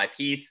piece by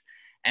piece.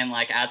 And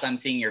like, as I'm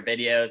seeing your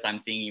videos, I'm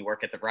seeing you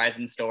work at the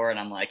Verizon store, and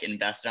I'm like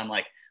invested. I'm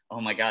like,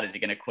 oh my God, is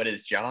he going to quit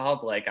his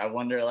job? Like, I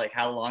wonder like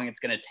how long it's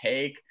going to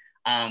take.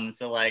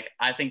 So like,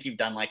 I think you've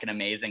done like an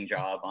amazing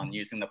job on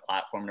using the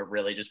platform to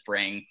really just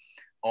bring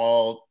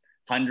all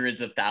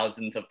hundreds of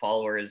thousands of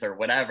followers or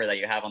whatever that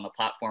you have on the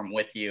platform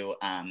with you,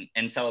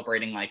 and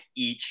celebrating like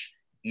each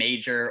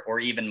major or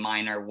even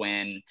minor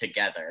win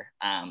together,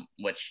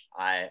 which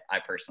I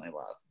personally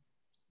love.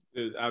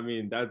 I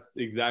mean, that's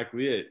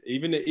exactly it.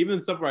 Even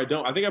stuff where I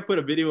think I put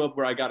a video up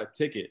where I got a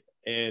ticket,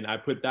 and I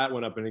put that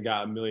one up and it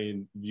got 1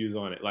 million views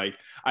on it. Like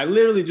I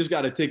literally just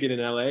got a ticket in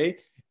LA,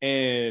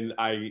 and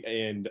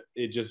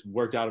it just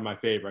worked out in my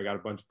favor. I got a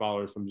bunch of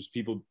followers from just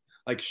people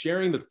like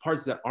sharing the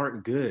parts that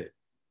aren't good.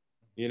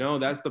 You know,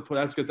 that's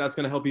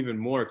going to help even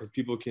more, because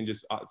people can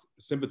just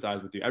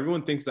sympathize with you.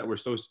 Everyone thinks that we're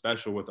so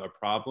special with our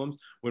problems,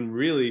 when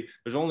really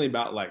there's only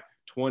about like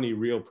 20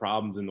 real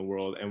problems in the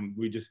world. And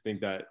we just think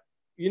that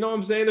you know what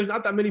I'm saying? There's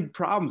not that many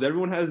problems.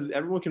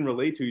 Everyone can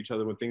relate to each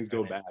other when things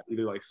go bad.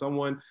 Either like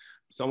someone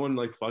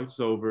like fucked us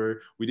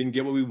over, we didn't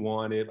get what we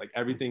wanted. Like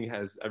everything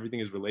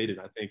is related.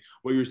 I think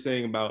what you're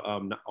saying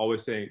about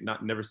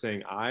never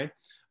saying I.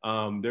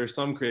 There are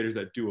some creators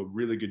that do a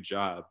really good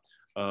job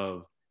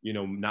of, you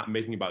know, not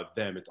making about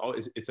them.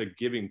 It's a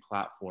giving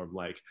platform.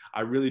 Like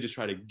I really just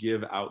try to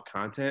give out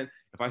content.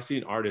 If I see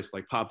an artist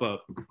like pop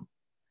up,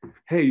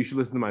 hey, you should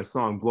listen to my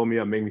song, Blow Me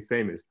Up, Make Me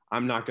Famous.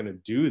 I'm not going to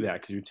do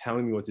that because you're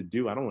telling me what to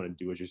do. I don't want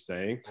to do what you're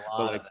saying.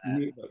 But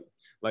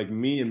like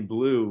me and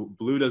Blue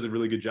does a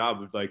really good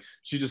job of like,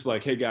 she's just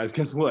like, hey guys,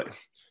 guess what?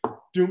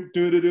 Do,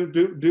 do, do, do,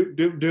 do, do,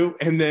 do, do.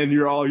 And then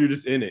you're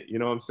just in it. You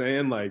know what I'm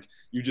saying? Like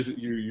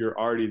you're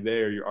already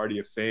there. You're already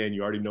a fan.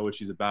 You already know what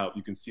she's about.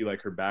 You can see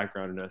like her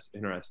background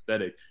and her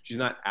aesthetic. She's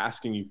not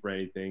asking you for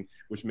anything,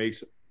 which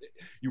makes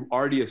you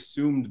already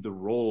assumed the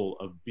role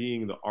of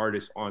being the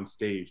artist on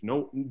stage.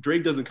 No,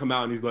 Drake doesn't come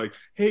out and he's like,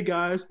 hey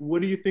guys,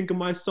 what do you think of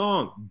my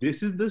song?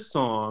 This is the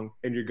song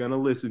and you're gonna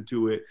listen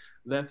to it.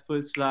 Left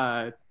foot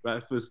slide,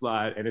 right foot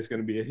slide, and it's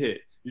gonna be a hit.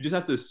 You just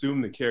have to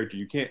assume the character.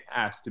 You can't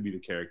ask to be the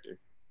character.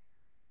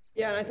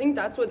 Yeah, and I think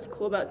that's what's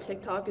cool about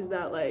TikTok is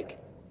that like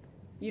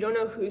you don't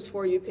know whose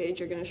For You page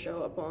you're gonna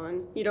show up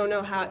on. You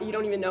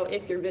don't even know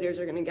if your videos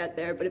are gonna get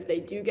there, but if they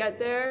do get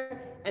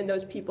there and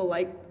those people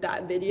like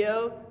that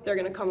video, they're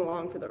gonna come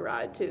along for the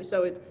ride too.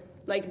 So it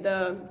like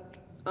the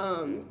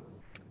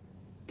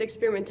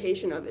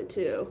experimentation of it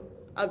too,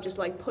 of just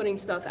like putting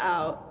stuff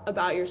out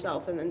about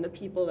yourself, and then the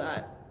people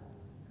that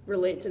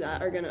relate to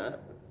that are gonna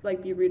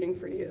like be rooting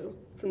for you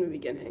from the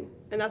beginning.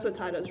 And that's what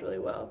Ty does really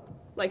well.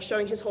 Like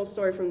showing his whole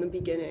story from the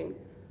beginning.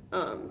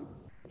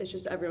 It's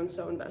just everyone's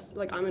so invested.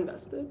 Like I'm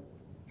invested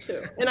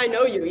too. And I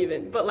know you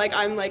even, but like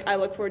I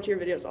look forward to your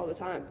videos all the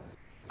time.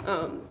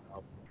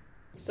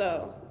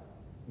 So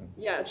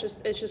yeah, it's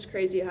just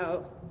crazy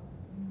how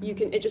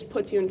it just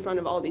puts you in front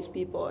of all these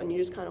people and you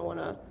just kind of want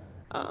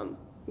to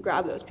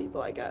grab those people,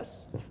 I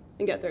guess,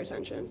 and get their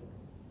attention.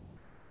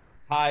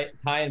 Ty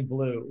and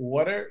Blue,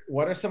 what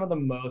are some of the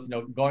most,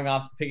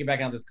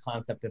 piggybacking on this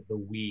concept of the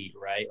we,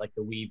 right? Like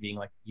the we being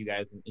like you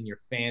guys and your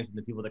fans and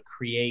the people that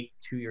create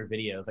to your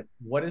videos. Like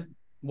what is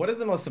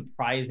the most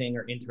surprising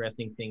or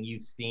interesting thing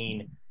you've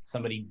seen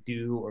somebody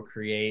do or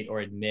create or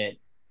admit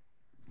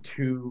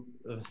to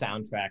the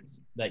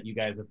soundtracks that you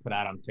guys have put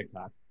out on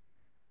TikTok?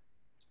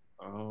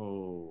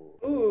 Oh.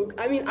 Ooh,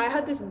 I mean, I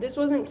had this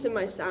wasn't to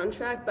my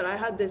soundtrack, but I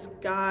had this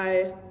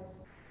guy.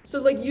 So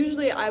like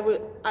usually I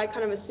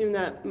kind of assume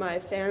that my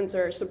fans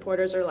or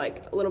supporters are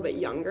like a little bit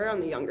younger, on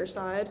the younger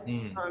side.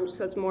 Just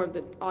that's more of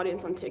the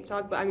audience on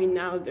TikTok. But I mean,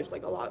 now there's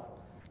like a lot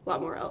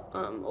more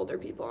older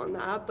people on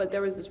that. But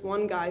there was this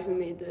one guy who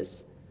made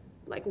this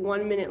like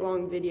 1 minute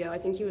long video. I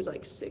think he was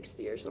like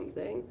 60 or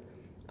something.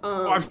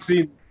 I've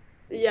seen.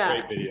 Yeah.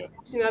 Great video.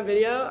 Seen that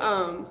video?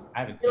 I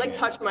haven't seen it. Like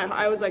touched my heart.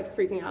 I was like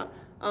freaking out.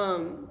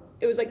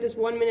 It was like this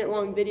 1 minute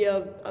long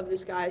video of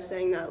this guy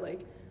saying that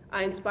like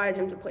I inspired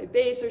him to play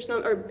bass or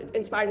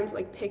inspired him to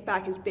like pick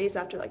back his bass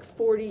after like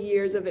 40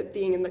 years of it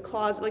being in the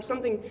closet, like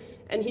something.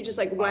 And he just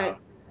like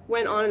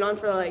went on and on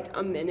for like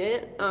a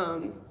minute.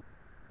 And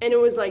it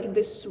was like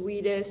the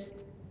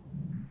sweetest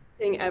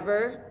thing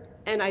ever.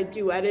 And I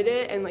duetted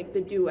it, and like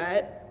the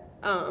duet,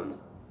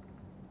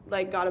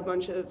 like got a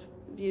bunch of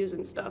views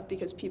and stuff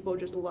because people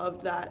just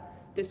loved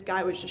that this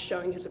guy was just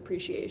showing his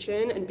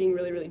appreciation and being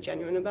really, really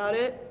genuine about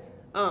it.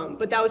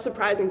 But that was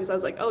surprising because I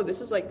was like, oh,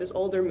 this is like this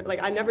older,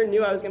 like I never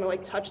knew I was gonna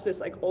like touch this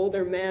like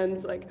older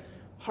man's like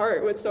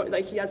heart with so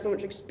like he has so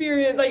much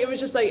experience. Like it was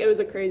just like it was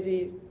a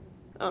crazy.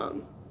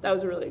 That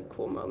was a really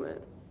cool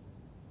moment.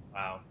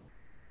 Wow.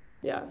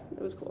 Yeah,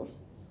 it was cool.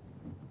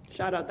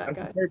 Shout out that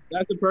guy.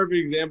 That's a perfect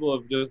example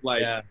of just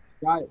like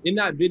guy in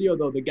that video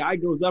though. The guy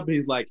goes up and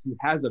he's like he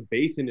has a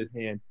bass in his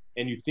hand,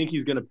 and you think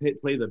he's gonna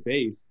play the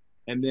bass,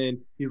 and then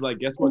he's like,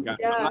 guess what, guys?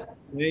 I'm not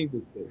playing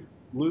this bass.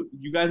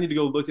 You guys need to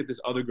go look at this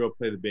other girl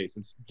play the bass.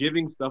 And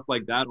giving stuff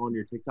like that on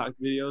your TikTok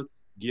videos,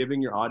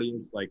 giving your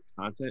audience like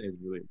content is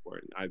really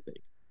important, I think.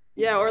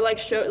 Yeah, or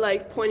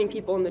like pointing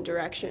people in the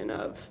direction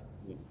of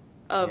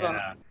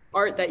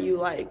art that you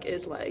like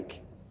is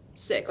like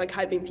sick. Like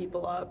hyping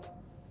people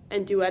up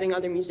and duetting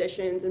other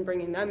musicians and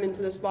bringing them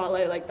into the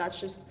spotlight. Like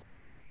that's just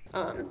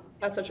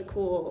that's such a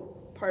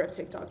cool part of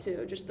TikTok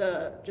too.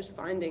 Just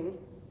finding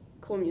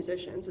cool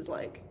musicians is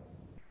like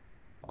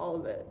all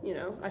of it, you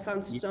know. I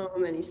found so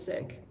many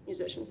sick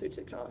musicians through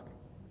TikTok.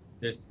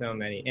 There's so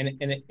many,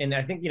 and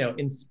I think, you know,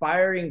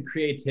 inspiring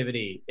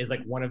creativity is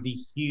like one of the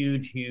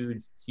huge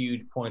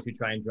points we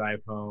try and drive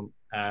home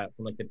from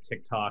like the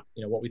TikTok,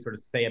 you know, what we sort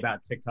of say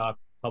about TikTok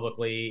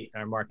publicly,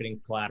 our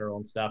marketing collateral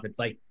and stuff. It's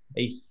like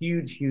a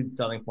huge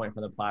selling point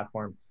for the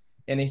platform,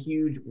 and a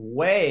huge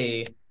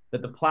way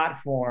that the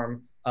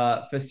platform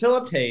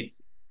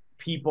facilitates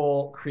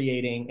people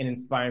creating and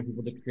inspiring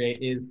people to create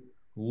is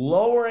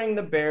lowering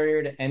the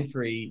barrier to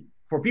entry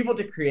for people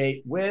to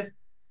create with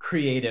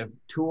creative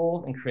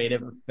tools and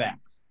creative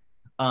effects.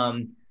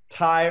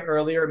 Ty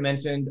earlier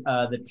mentioned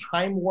the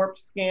time warp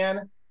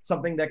scan,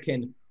 something that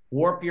can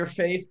warp your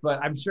face, but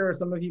I'm sure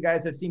some of you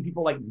guys have seen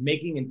people like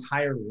making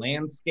entire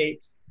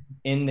landscapes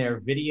in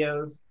their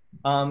videos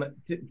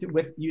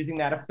with using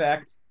that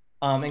effect,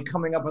 and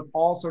coming up with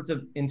all sorts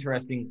of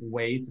interesting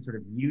ways to sort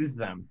of use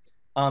them.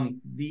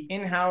 The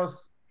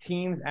in-house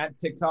teams at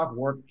TikTok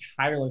work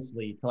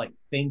tirelessly to like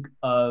think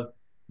of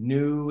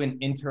new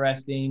and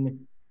interesting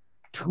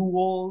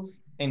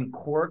tools and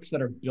quirks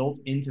that are built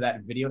into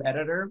that video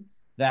editor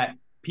that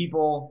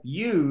people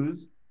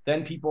use,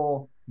 then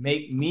people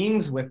make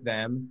memes with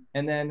them,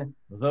 and then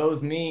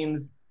those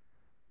memes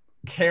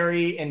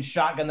carry and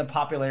shotgun the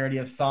popularity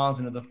of songs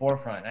into the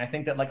forefront. And I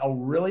think that like a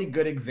really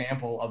good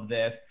example of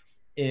this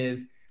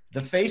is the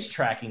face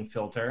tracking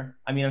filter.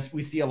 I mean,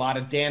 we see a lot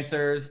of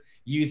dancers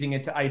using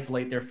it to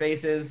isolate their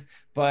faces,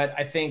 but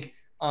I think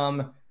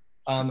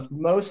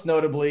most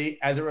notably,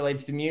 as it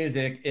relates to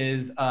music,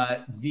 is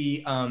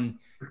the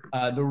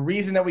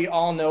reason that we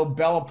all know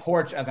Bella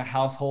Porch as a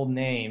household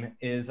name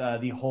is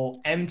the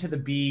whole M to the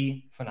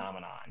B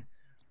phenomenon.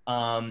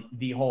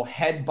 The whole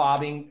head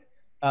bobbing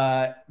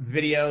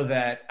video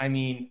that, I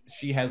mean,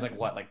 she has like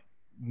what, like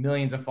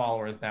millions of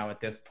followers now at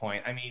this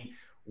point. I mean,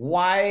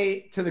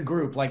 why to the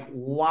group, like,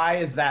 why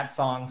is that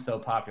song so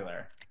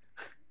popular?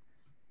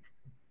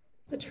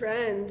 It's a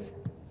trend.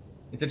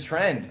 It's a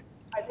trend.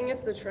 I think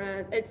it's the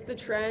trend. It's the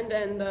trend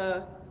and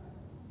the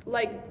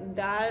like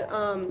that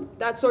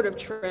that sort of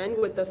trend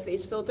with the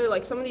face filter.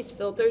 Like some of these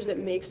filters, it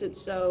makes it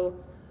so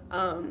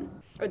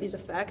or these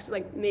effects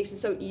like makes it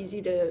so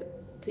easy to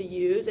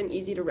use and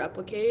easy to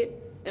replicate.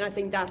 And I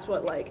think that's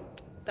what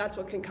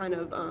can kind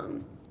of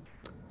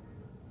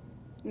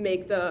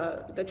make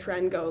the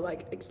trend go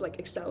like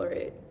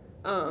accelerate.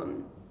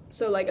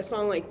 So like a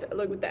song like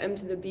with the M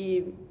to the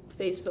B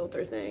face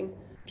filter thing,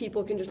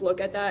 people can just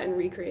look at that and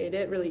recreate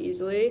it really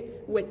easily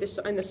with this,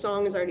 and the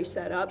song is already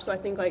set up. So I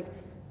think like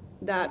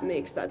that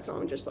makes that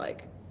song just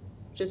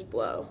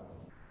blow.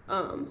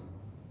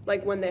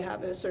 Like when they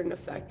have a certain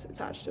effect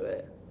attached to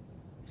it,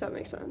 if that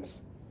makes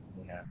sense.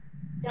 Yeah.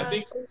 I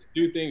think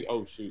you think,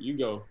 oh shoot, you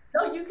go.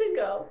 No, you could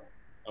go.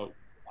 Oh,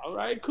 all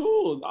right,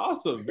 cool,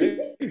 awesome.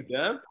 Thanks,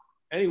 Deb.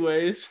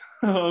 Anyways,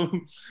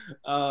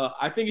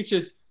 I think it's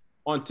just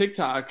on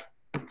TikTok,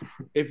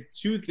 if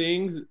two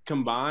things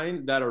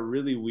combine that are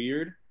really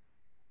weird,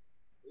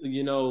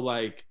 you know,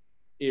 like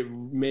it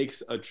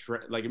makes a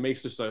trend, like it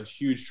makes just a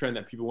huge trend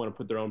that people want to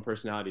put their own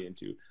personality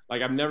into.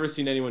 Like I've never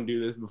seen anyone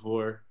do this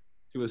before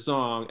to a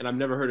song, and I've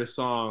never heard a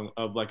song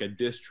of like a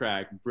diss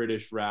track,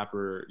 British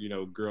rapper, you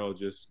know, girl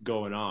just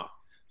going off.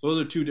 So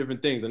those are two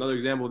different things. Another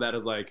example of that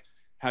is like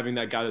having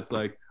that guy that's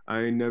like,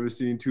 I ain't never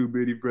seen two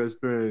bitty best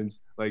friends.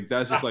 Like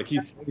that's just like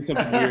he's saying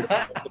something weird.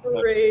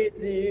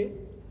 Crazy.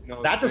 You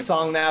know, That's a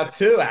song now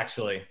too,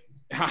 actually.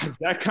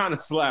 that kind of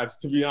slaps,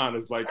 to be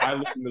honest. Like I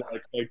listened to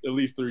that like at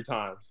least 3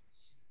 times.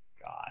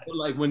 God. But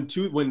like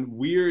when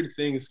weird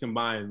things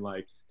combine,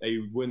 like that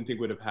you wouldn't think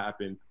would have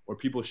happened, or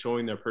people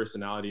showing their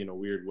personality in a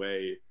weird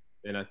way,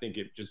 then I think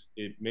it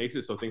makes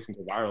it so things can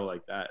go viral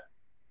like that.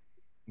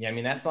 Yeah, I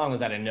mean, that song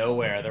was out of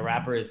nowhere. The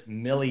rapper is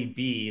Millie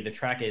B. The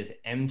track is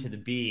M to the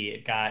B.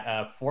 It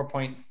got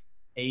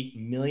 4.8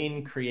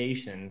 million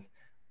creations.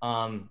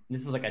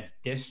 This is like a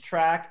diss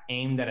track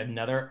aimed at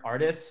another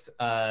artist,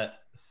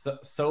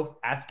 Soph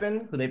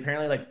Aspen, who they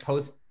apparently like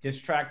post diss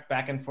tracks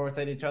back and forth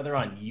at each other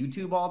on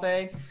YouTube all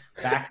day,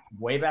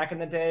 way back in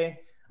the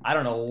day. I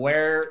don't know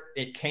where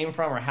it came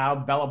from or how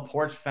Bella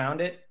Porch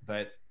found it,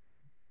 but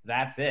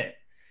that's it.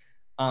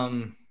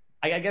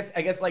 I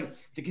guess like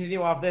to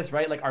continue off this,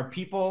 right? Like, are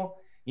people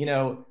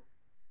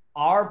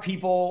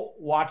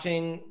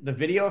watching the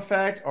video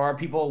effect, or are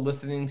people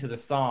listening to the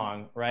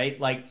song, right?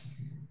 Like,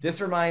 this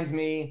reminds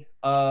me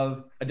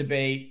of a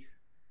debate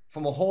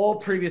from a whole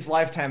previous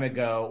lifetime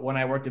ago when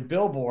I worked at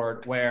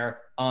Billboard,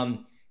 where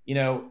we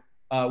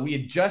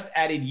had just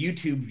added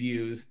YouTube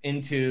views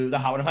into the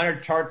Hot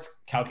 100 charts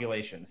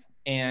calculations,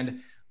 and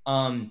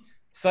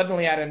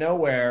suddenly out of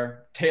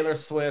nowhere, Taylor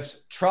Swift's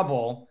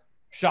 "Trouble"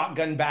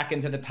 shotgun back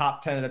into the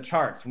top 10 of the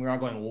charts. And we were all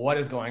going, what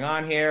is going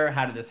on here?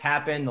 How did this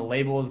happen? The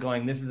label is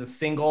going, this is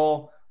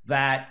singles,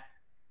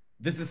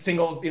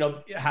 you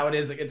know, how it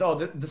is. Like,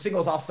 the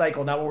singles off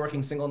cycle. Now we're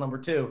working single number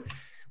 2.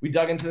 We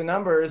dug into the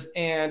numbers,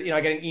 and,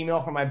 I get an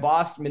email from my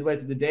boss midway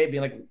through the day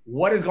being like,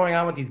 what is going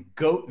on with these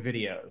goat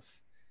videos?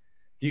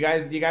 Do you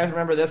guys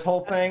remember this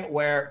whole thing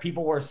where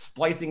people were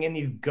splicing in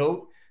these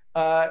goat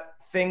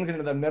things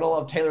into the middle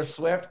of Taylor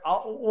Swift?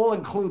 We'll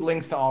include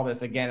links to all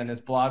this again in this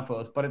blog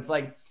post, but it's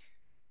like,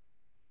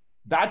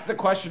 that's the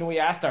question we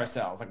asked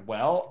ourselves. Like,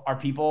 well, are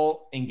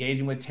people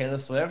engaging with Taylor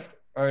Swift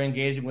or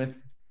engaging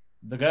with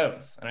the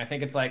goats? And I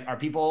think it's like, are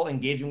people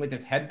engaging with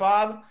this head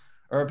bob,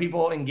 or are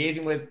people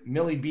engaging with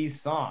Millie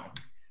B's song?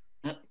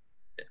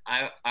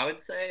 I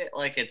would say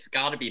like it's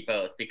got to be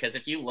both, because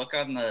if you look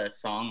on the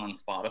song on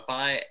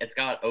Spotify, it's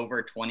got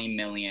over 20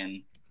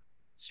 million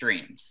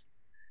streams.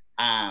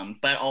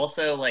 But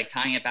also, like,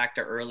 tying it back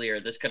to earlier,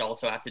 this could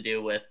also have to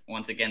do with,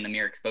 once again, the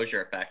mere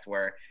exposure effect,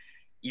 where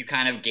you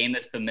kind of gain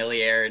this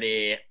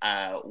familiarity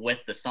with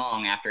the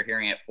song after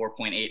hearing it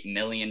 4.8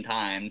 million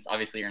times.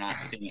 Obviously, you're not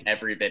seeing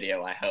every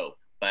video, I hope.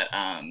 but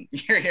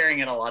you're hearing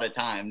it a lot of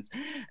times.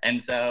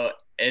 And so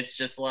it's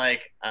just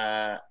like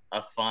a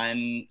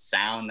fun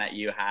sound that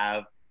you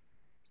have,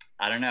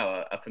 I don't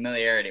know, a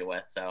familiarity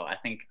with. So I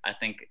think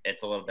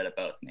it's a little bit of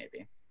both,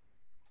 maybe.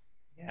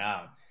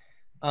 Yeah.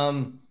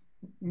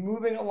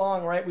 Moving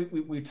along, right?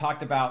 We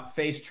talked about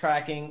face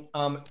tracking.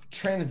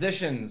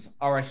 Transitions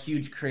are a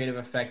huge creative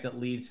effect that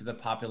leads to the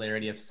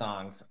popularity of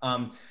songs.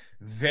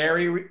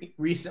 Very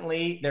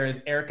recently, there is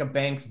Erica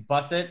Banks'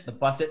 the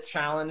Bus It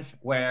challenge,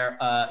 where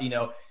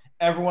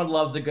everyone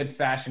loves a good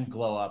fashion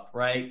glow up,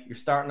 right? You're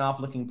starting off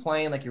looking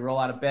plain, like you roll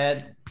out of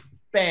bed,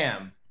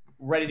 bam,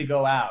 ready to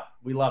go out.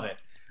 We love it.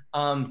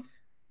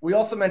 We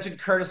also mentioned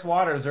Curtis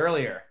Waters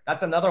earlier.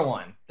 That's another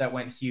one that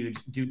went huge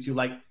due to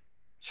like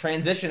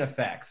transition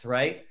effects,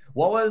 right?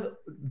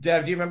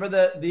 Dev, do you remember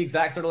the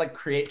exact sort of like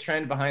create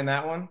trend behind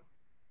that one?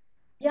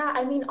 Yeah,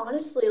 I mean,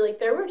 honestly, like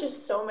there were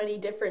just so many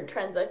different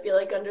trends I feel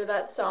like under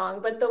that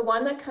song, but the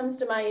one that comes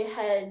to my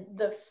head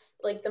the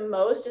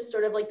most is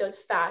sort of like those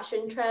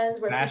fashion trends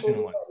where Fashion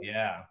people one,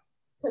 yeah.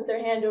 put their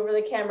hand over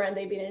the camera and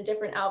they'd be in a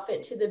different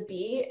outfit to the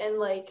beat. And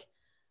like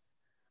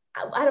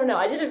I don't know,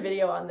 I did a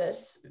video on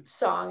this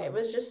song. It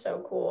was just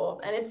so cool.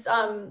 And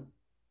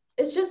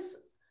it's just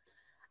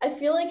I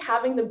feel like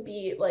having the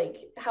beat, like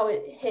how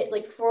it hit,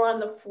 like 4 on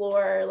the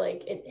floor,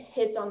 like it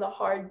hits on the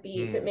hard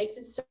beats. It makes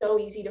it so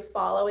easy to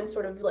follow and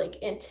sort of like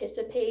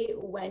anticipate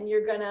when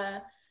you're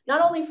gonna,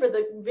 not only for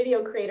the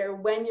video creator,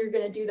 when you're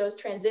gonna do those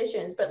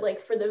transitions, but like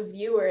for the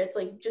viewer, it's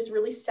like just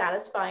really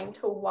satisfying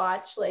to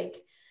watch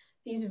like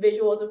these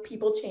visuals of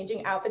people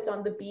changing outfits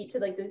on the beat to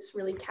like this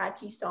really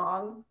catchy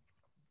song.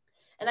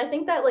 And I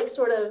think that like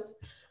sort of,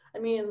 I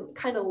mean,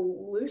 kind of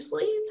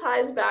loosely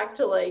ties back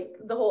to like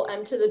the whole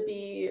M to the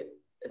B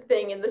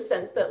thing in the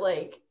sense that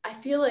like I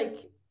feel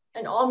like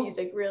in all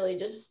music really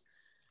just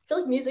I feel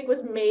like music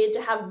was made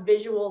to have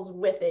visuals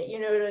with it, you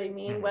know what I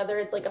mean? Whether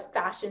it's like a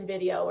fashion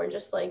video or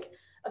just like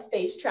a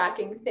face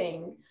tracking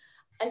thing.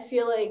 I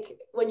feel like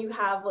when you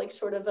have like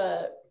sort of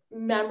a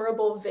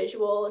memorable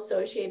visual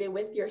associated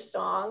with your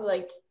song,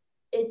 like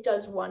it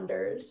does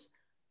wonders.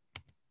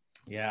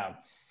 Yeah,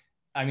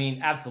 I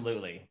mean,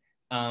 absolutely.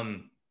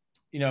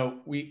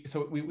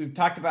 We've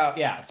talked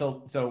about,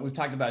 so we've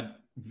talked about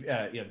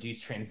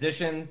these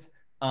transitions.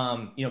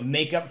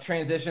 Makeup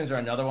transitions are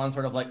another one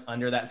sort of like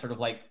under that sort of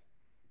like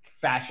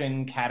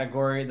fashion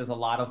category. There's a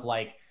lot of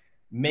like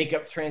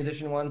makeup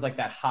transition ones, like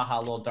that haha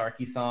little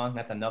darky song.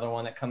 That's another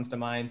one that comes to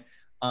mind.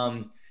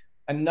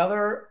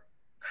 Another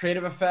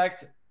creative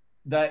effect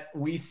that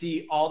we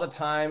see all the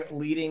time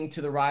leading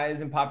to the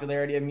rise in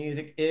popularity of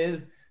music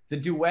is the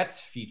duets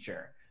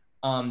feature.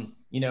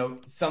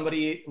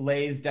 Somebody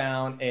lays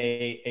down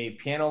a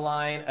piano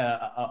line,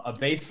 a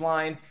bass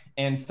line,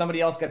 and somebody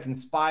else gets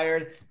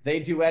inspired. They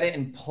duet it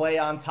and play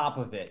on top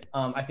of it.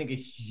 I think a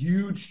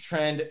huge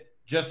trend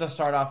just to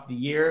start off the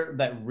year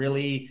that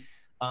really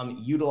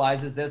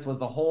utilizes this was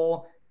the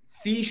whole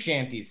sea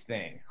shanties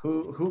thing.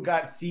 Who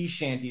got sea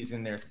shanties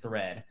in their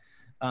thread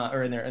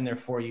or in their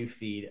For You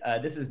feed?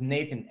 This is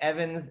Nathan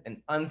Evans,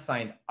 an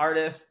unsigned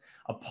artist,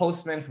 a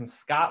postman from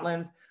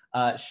Scotland.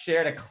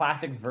 Shared a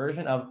classic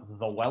version of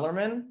The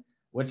Wellerman,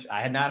 which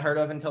I had not heard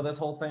of until this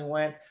whole thing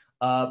went.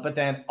 But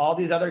then all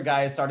these other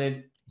guys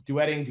started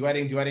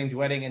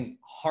duetting, and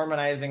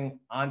harmonizing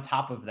on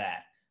top of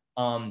that.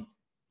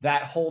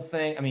 That whole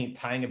thing, I mean,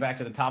 tying it back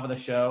to the top of the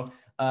show,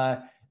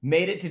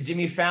 made it to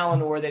Jimmy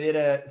Fallon, where they did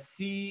a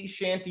sea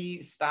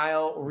shanty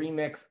style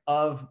remix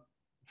of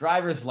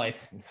Driver's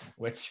License,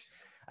 which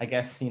I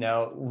guess,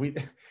 we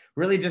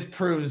really just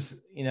proves,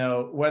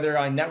 whether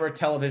on network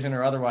television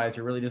or otherwise,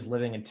 you're really just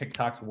living in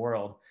TikTok's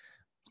world.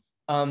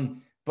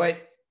 But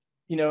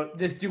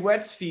this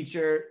duets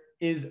feature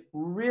is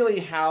really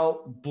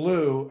how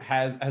Blue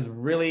has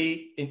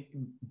really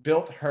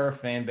built her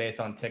fan base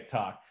on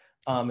TikTok.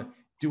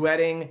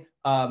 Duetting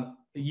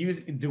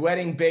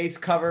bass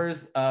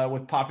covers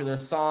with popular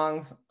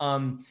songs.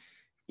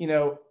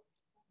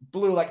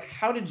 Blue, like,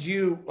 how did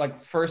you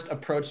like first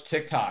approach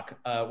TikTok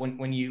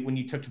when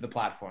you took to the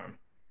platform?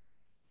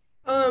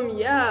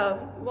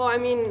 Yeah. Well, I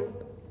mean,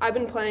 I've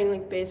been playing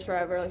like bass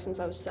forever, like since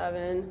I was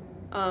 7.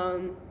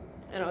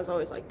 And I was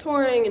always like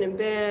touring and in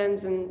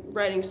bands and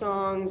writing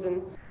songs,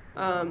 and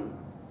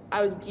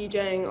I was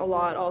DJing a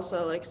lot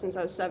also, like since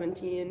I was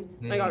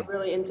 17. I got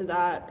really into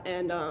that,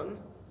 and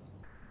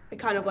it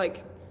kind of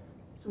like,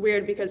 it's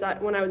weird because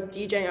when I was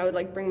DJing, I would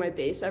like bring my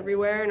bass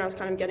everywhere, and I was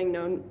kind of getting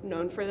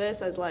known for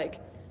this as like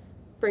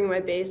bringing my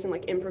bass and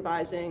like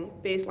improvising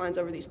bass lines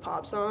over these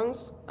pop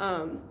songs,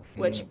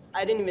 which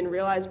I didn't even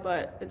realize,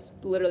 but it's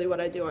literally what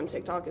I do on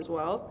TikTok as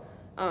well.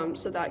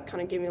 So that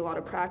kind of gave me a lot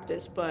of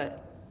practice,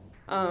 but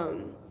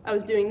I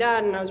was doing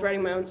that and I was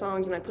writing my own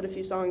songs, and I put a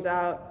few songs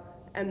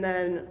out, and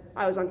then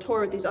I was on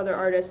tour with these other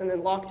artists, and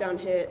then lockdown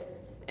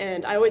hit,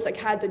 and I always like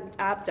had the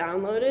app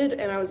downloaded,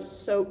 and I was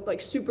so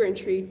like super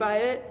intrigued by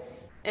it,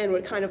 and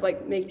would kind of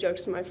like make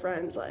jokes to my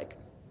friends like,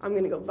 I'm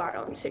gonna go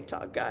viral on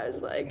TikTok,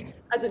 guys, like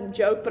as a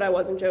joke, but I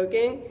wasn't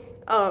joking.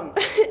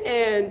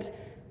 And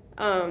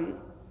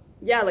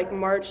yeah, like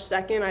March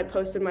 2nd, I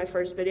posted my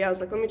first video. I was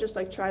like, let me just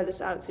like try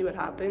this out, see what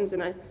happens.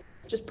 And I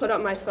just put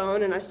up my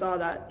phone and I saw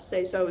that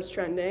Say So was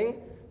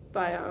trending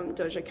by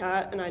Doja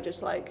Cat. And I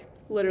just like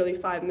literally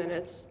 5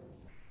 minutes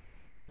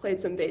played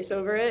some bass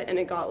over it, and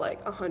it got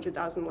like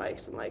 100,000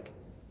 likes and like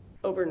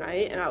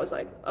overnight. And I was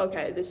like,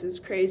 okay, this is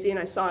crazy. And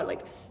I saw it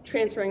like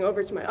transferring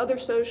over to my other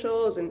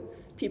socials, and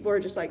people were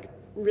just like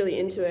really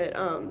into it.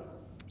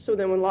 So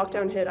then when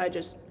lockdown hit, I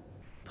just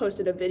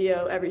posted a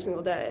video every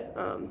single day,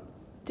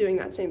 doing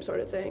that same sort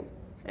of thing,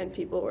 and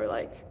people were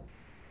like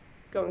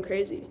going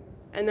crazy.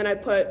 And then I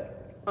put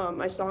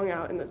my song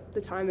out, and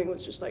the timing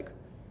was just like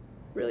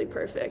really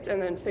perfect.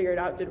 And then Figure It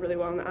Out did really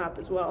well on the app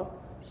as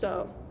well.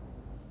 So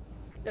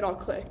it all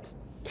clicked.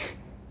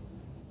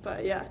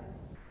 But yeah.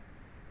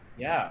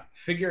 Yeah,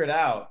 Figure It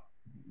Out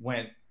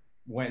went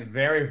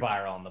very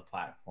viral on the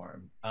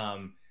platform.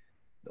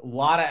 A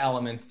lot of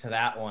elements to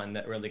that one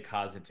that really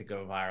caused it to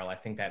go viral. I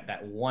think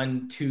that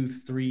 1, 2,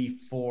 3,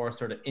 4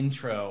 sort of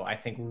intro, I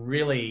think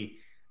really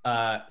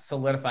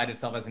solidified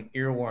itself as an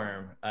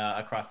earworm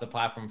across the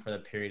platform for the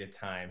period of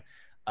time.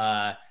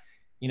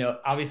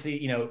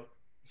 Obviously,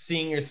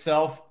 seeing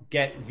yourself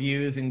get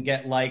views and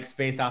get likes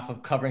based off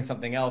of covering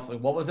something else.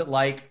 Like, what was it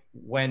like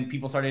when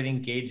people started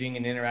engaging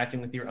and interacting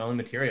with your own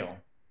material?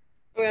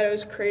 Oh my God, it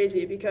was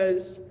crazy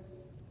because,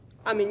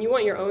 I mean, you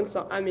want your own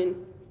song. I mean,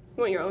 you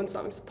want your own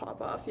songs to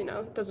pop off.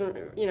 It doesn't.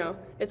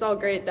 It's all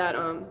great that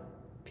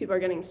people are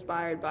getting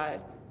inspired by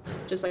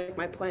just like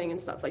my playing and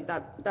stuff like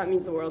that. That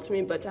means the world to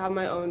me. But to have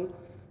my own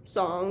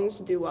songs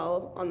do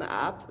well on the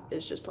app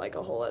is just like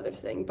a whole other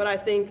thing. But I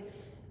think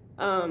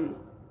um,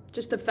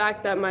 just the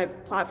fact that my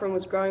platform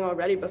was growing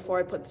already before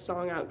I put the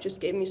song out just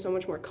gave me so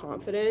much more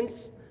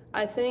confidence.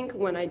 I think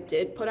when I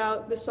did put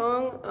out the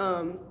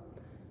song.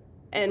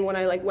 And when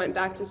I like went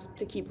back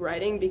to keep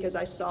writing, because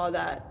I saw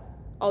that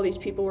all these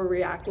people were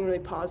reacting really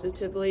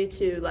positively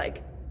to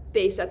like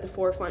bass at the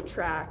forefront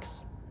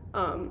tracks,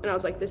 and I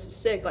was like, this is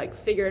sick. Like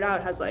Figure It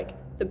Out has like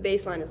the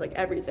bass line is like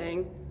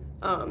everything,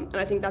 and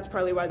I think that's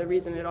partly why the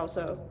reason it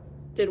also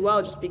did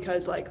well, just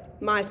because like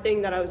my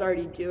thing that I was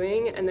already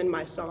doing, and then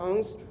my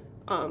songs,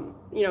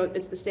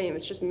 it's the same.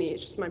 It's just me.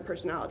 It's just my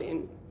personality,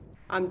 and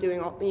I'm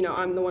doing all.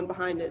 I'm the one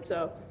behind it.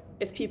 So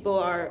if people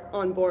are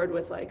on board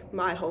with like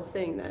my whole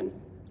thing, then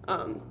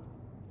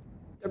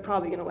they're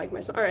probably going to like my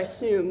song, or I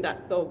assume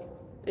that they'll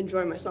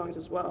enjoy my songs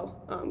as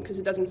well, because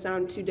it doesn't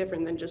sound too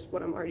different than just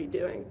what I'm already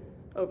doing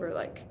over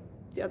like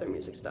the other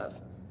music stuff.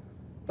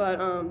 But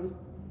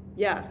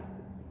yeah,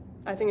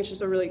 I think it's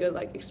just a really good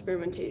like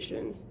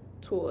experimentation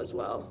tool as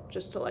well,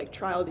 just to like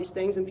try all these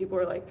things. And people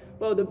were like,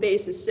 whoa, the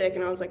bass is sick.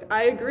 And I was like,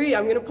 I agree,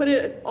 I'm gonna put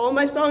it, all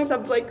my songs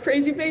have like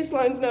crazy bass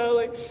lines now,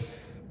 like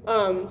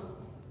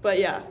but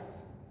yeah,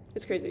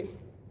 it's crazy.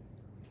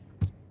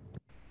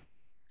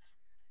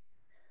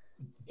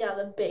 Yeah,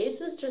 the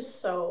bass is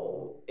just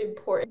so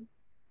important.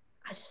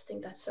 I just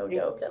think that's so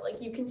dope that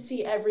like you can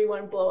see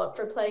everyone blow up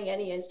for playing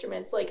any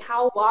instruments, like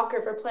Hal Walker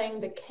for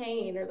playing the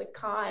cane or the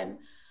con.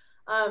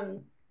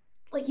 Um,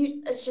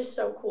 it's just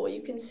so cool.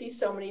 You can see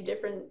so many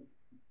different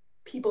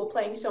people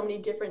playing so many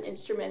different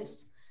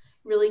instruments,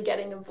 really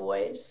getting a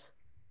voice.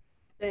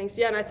 Thanks.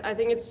 Yeah, and I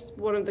think it's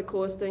one of the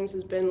coolest things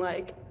has been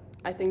like,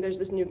 I think there's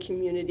this new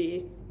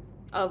community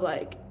of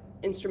like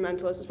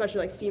instrumentalists, especially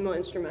like female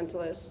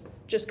instrumentalists,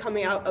 just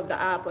coming out of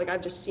the app. Like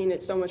I've just seen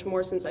it so much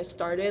more since I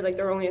started. Like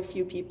there were only a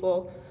few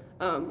people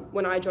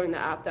when I joined the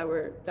app that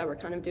were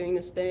kind of doing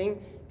this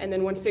thing, and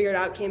then when Figure It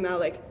Out came out,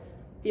 like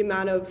the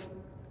amount of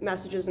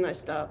messages and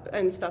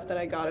stuff that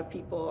I got of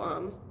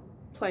people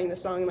playing the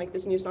song, like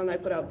this new song that I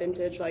put out,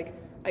 Vintage, like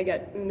I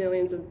get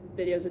millions of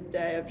videos a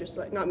day of just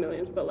like, not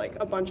millions, but like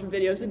a bunch of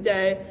videos a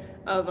day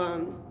of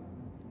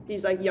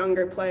these like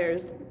younger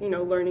players,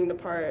 learning the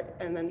part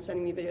and then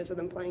sending me videos of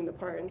them playing the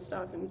part and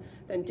stuff, and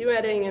then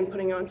duetting and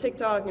putting it on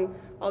TikTok and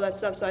all that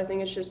stuff. So I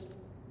think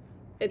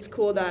it's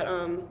cool that,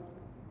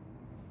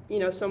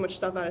 so much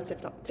stuff out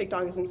of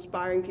TikTok is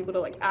inspiring people to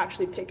like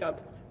actually pick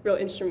up real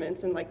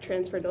instruments and like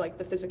transfer to like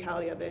the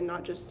physicality of it, and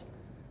not just,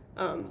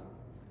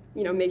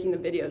 making the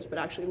videos, but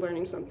actually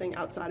learning something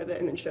outside of it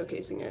and then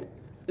showcasing it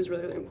is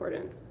really, really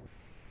important.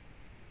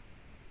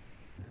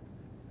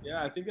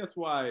 Yeah, I think that's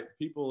why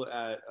people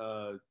at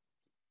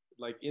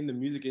like in the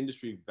music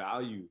industry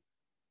value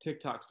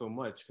TikTok so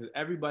much, because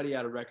everybody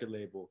at a record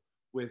label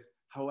with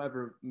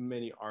however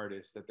many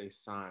artists that they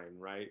sign,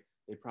 right?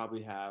 They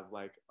probably have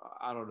like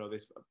I don't know,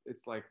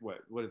 it's like what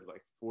is it,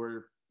 like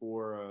 40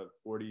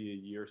 a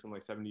year, something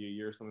like 70 a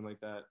year, something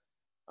like that.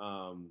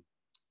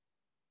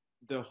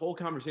 The whole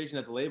conversation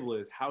at the label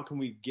is how can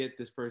we get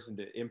this person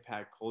to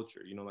impact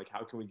culture? Like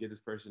how can we get this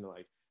person to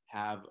like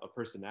have a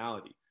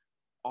personality?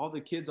 All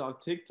the kids on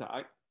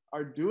TikTok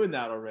are doing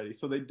that already.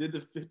 So they did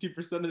the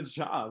 50% of the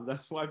job.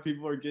 That's why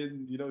people are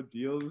getting,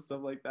 deals and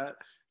stuff like that.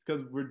 It's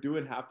because we're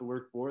doing half the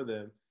work for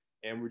them,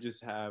 and we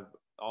just have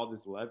all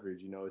this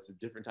leverage. It's a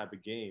different type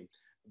of game.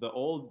 The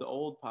old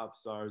pop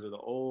stars, or the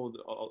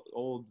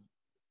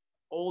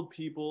old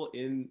people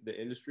in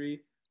the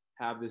industry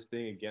have this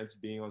thing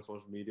against being on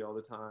social media all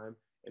the time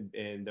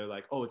and they're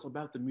like, oh, it's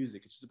about the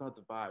music, it's just about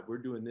the vibe, we're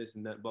doing this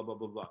and that, blah blah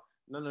blah blah.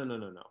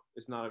 No.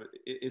 It's not.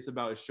 It's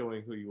about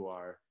showing who you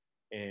are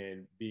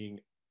and being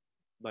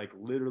like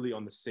literally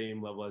on the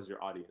same level as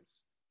your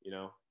audience. You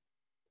know,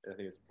 and I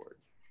think it's important.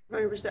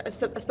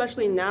 100%,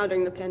 especially now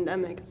during the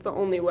pandemic. It's the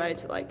only way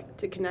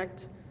to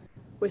connect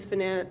with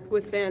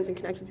fans and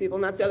connect with people.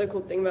 And that's the other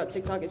cool thing about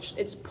TikTok.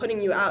 It's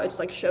putting you out. It's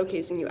like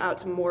showcasing you out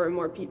to more and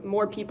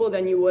more people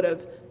than you would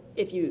have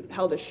if you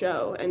held a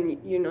show. And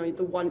you know,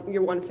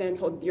 your one fan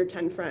told your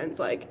 10 friends.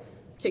 Like,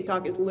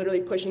 TikTok is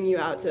literally pushing you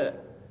out to,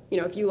 you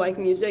know, if you like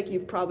music,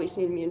 you've probably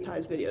seen me and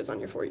Ty's videos on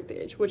your For You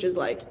page, which is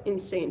like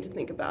insane to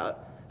think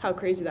about how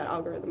crazy that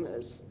algorithm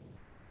is.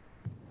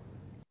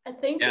 I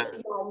think, yeah,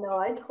 no,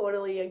 I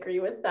totally agree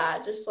with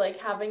that. Just like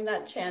having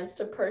that chance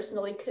to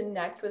personally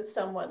connect with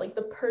someone, like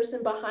the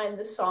person behind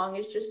the song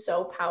is just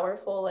so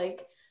powerful.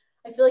 Like,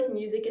 I feel like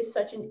music is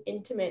such an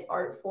intimate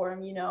art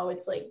form, you know,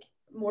 it's like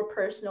more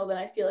personal than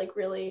I feel like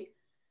really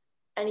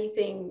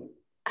anything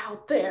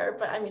out there.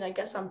 But I mean, I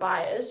guess I'm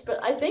biased,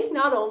 but I think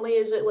not only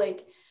is it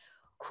like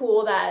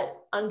cool that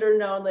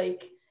underknown,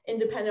 like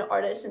independent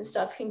artists and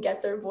stuff can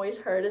get their voice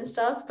heard and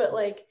stuff, but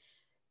like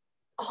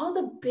all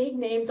the big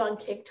names on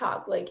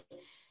TikTok, like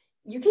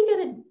you can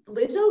get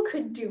Lizzo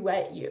could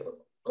duet you.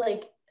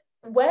 Like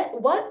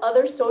what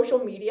other social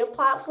media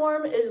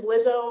platform is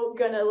Lizzo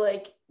gonna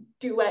like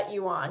duet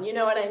you on? You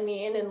know what I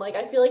mean? And like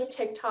I feel like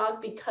TikTok,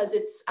 because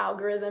its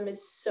algorithm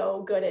is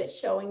so good at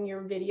showing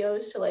your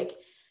videos to like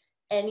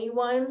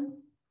anyone,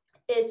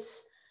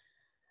 it's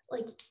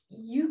like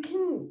you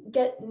can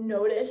get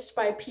noticed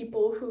by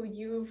people who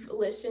you've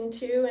listened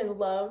to and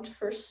loved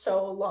for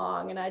so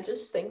long. And I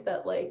just think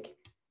that like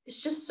it's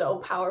just so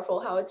powerful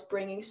how it's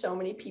bringing so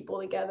many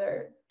people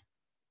together.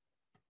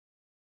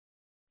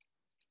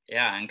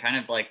 Yeah, and kind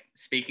of like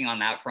speaking on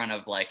that front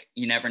of like,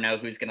 you never know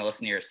who's going to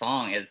listen to your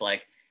song, is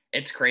like,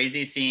 it's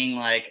crazy seeing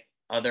like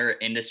other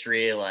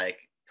industry, like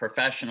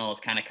professionals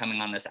kind of coming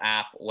on this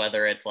app,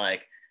 whether it's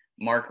like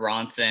Mark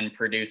Ronson,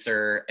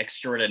 producer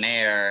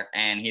extraordinaire,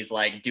 and he's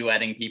like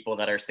duetting people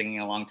that are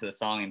singing along to the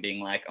song and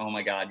being like, oh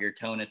my God, your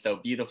tone is so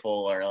beautiful,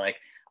 or like,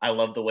 I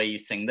love the way you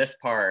sing this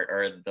part,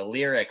 or the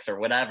lyrics, or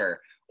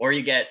whatever. Or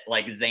you get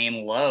like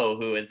Zane Lowe,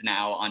 who is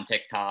now on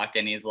TikTok,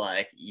 and he's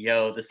like,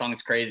 yo, the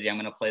song's crazy, I'm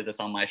gonna play this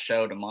on my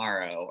show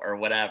tomorrow, or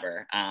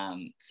whatever.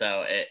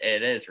 So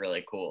it is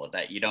really cool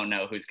that you don't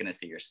know who's gonna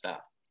see your stuff.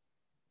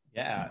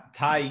 Yeah,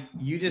 Ty,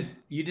 you just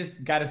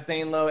got a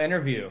Zane Lowe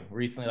interview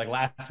recently, like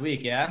last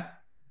week, yeah?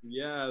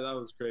 Yeah, that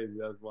was crazy.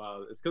 That was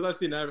wild. It's because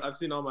I've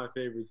seen all my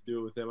favorites do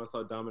it with him. I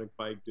saw Dominic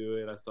Fike do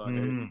it. I saw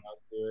Harry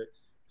Styles do it.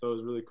 So it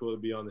was really cool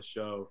to be on the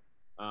show.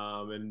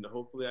 And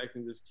hopefully I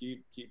can just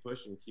keep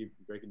pushing, keep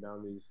breaking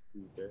down these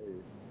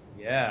barriers.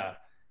 Yeah.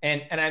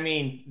 And I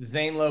mean,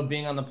 Zane Lowe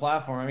being on the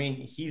platform, I mean,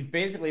 he's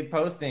basically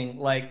posting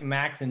like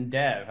Max and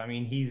Dev. I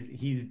mean,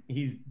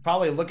 he's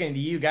probably looking to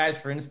you guys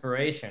for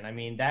inspiration. I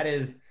mean, that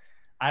is,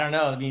 I don't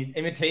know. I mean,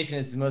 imitation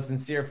is the most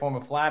sincere form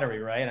of flattery,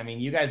 right? I mean,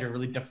 you guys are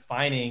really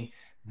defining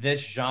this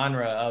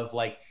genre of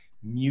like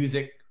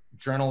music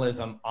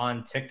journalism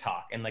on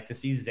TikTok, and like to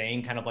see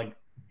Zane kind of like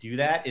do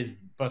that is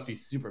supposed to be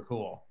super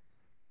cool.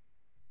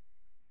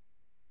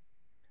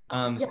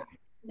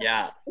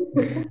 Yeah.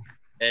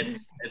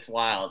 It's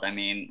wild. I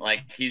mean,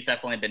 like he's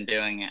definitely been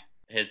doing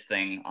his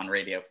thing on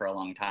radio for a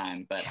long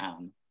time, but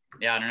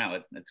yeah, I don't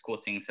know. It's cool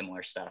seeing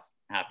similar stuff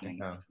happening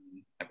from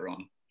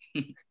everyone.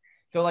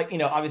 So like, you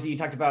know, obviously you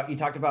talked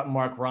about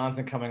Mark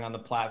Ronson coming on the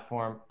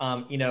platform.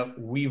 You know,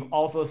 we've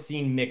also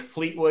seen Mick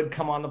Fleetwood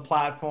come on the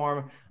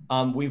platform.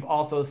 We've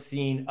also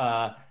seen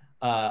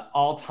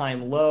All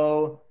Time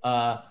Low,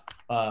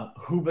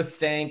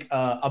 Hoobastank,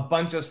 a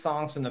bunch of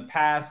songs from the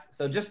past.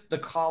 So just to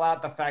call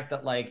out the fact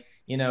that like,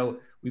 you know,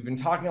 we've been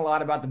talking a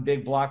lot about the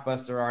big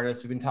blockbuster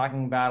artists. We've been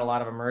talking about a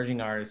lot of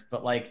emerging artists,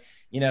 but like,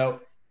 you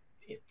know,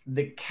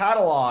 the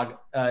catalog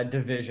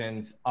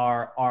divisions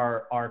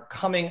are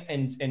coming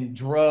in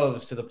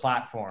droves to the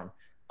platform.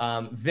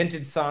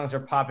 Vintage songs are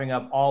popping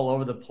up all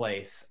over the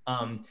place.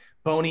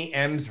 Boney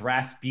M's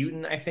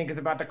Rasputin, I think, is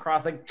about to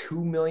cross like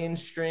 2 million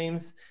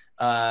streams.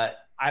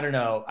 I don't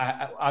know.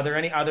 Are there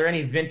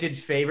any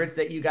vintage favorites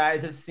that you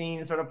guys have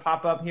seen sort of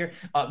pop up here?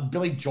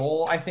 Billy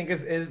Joel, I think,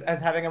 is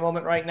having a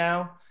moment right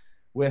now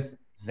with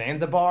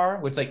Zanzibar,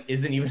 which like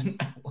isn't even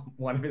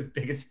one of his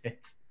biggest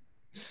hits.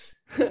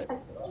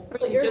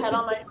 Put Your Head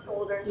on My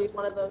Shoulders is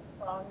one of those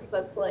songs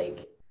that's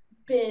like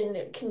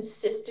been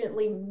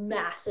consistently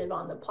massive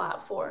on the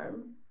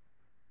platform.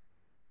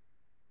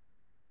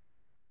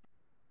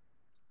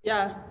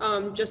 Yeah,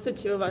 just the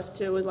two of us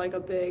too was like a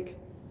big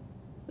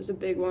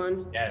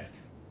one.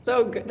 Yes.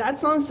 So that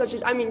song's such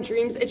a, I mean,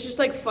 Dreams, it's just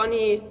like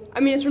funny. I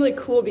mean, it's really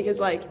cool because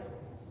like,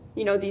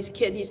 you know, these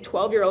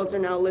 12-year-olds are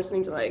now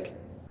listening to like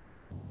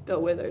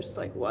Bill Withers,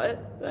 like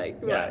what? Like,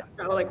 yeah.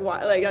 What? Like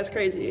why? Like that's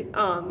crazy.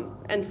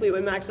 And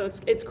Fleetwood Mac. So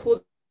it's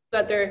cool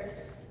that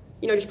they're,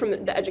 you know, just from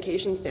the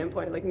education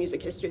standpoint, like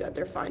music history, that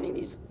they're finding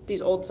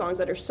these old songs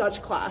that are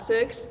such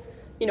classics.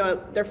 You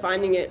know, they're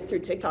finding it through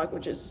TikTok,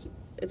 which is,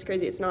 it's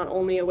crazy. It's not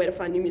only a way to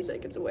find new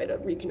music, it's a way to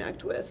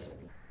reconnect with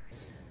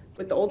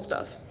with the old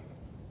stuff,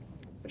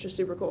 which is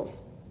super cool.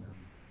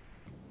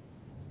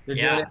 They're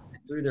doing it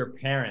through their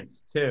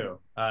parents too.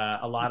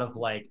 A lot of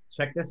like,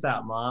 check this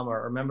out, mom,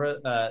 or remember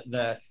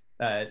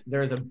there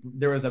was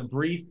a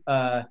brief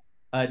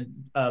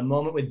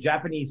moment with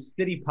Japanese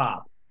city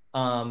pop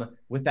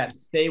with that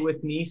 "Stay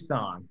with Me"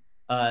 song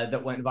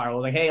that went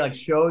viral. Like, hey, like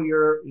show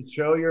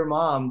your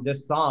mom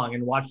this song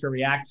and watch her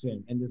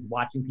reaction, and just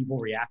watching people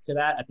react to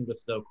that, I think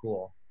was so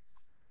cool.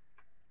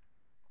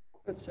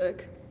 That's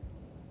sick.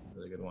 It's a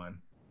really good one.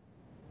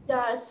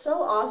 Yeah, it's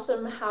so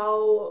awesome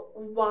how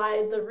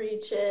wide the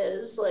reach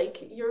is. Like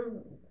you're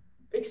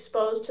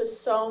exposed to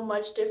so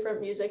much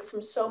different music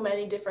from so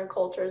many different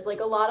cultures. Like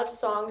a lot of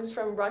songs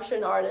from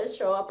Russian artists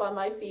show up on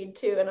my feed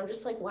too, and I'm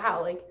just like,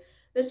 wow, like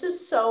this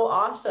is so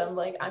awesome.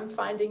 Like I'm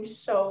finding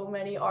so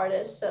many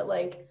artists that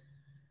like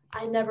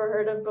I never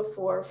heard of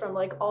before from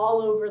like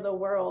all over the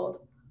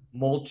world.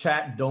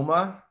 Molchat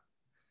Doma.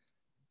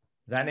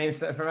 Does that name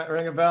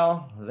ring a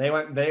bell? They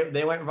went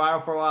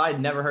viral for a while.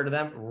 I'd never heard of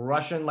them.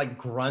 Russian like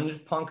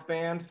grunge punk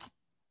band.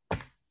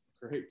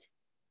 Great.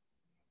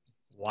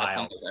 Wow. That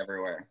song is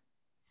everywhere.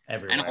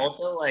 Everywhere. And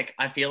also, like,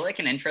 I feel like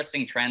an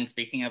interesting trend,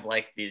 speaking of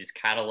like these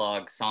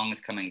catalog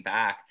songs coming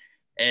back,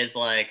 is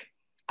like,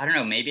 I don't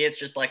know, maybe it's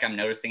just like I'm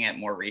noticing it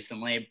more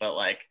recently, but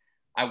like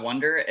I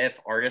wonder if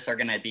artists are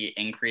going to be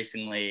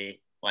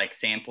increasingly like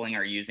sampling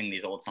or using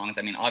these old songs.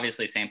 I mean,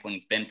 obviously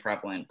sampling's been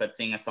prevalent, but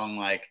seeing a song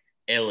like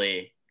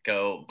Illy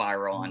go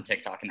viral on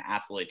TikTok and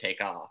absolutely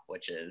take off,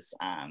 which is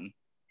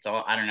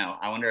so I don't know.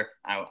 I wonder if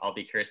I'll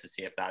be curious to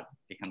see if that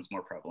becomes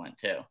more prevalent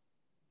too.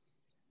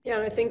 Yeah,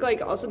 and I think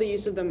like also the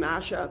use of the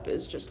mashup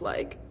is just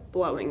like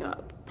blowing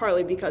up,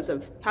 partly because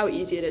of how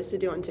easy it is to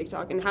do on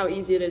TikTok and how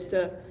easy it is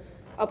to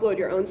upload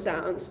your own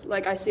sounds.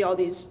 Like I see all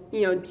these,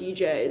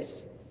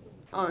 DJs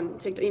on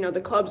TikTok, the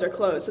clubs are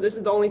closed. So this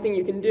is the only thing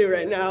you can do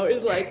right now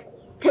is like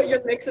put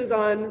your mixes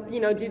on,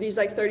 do these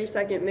like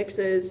 30-second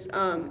mixes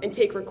and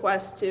take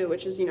requests too,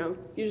 which is,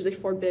 usually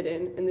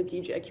forbidden in the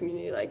DJ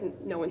community. Like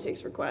no one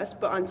takes requests,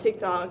 but on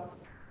TikTok,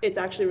 it's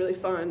actually really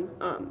fun.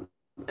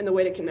 And the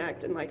way to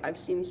connect. And like, I've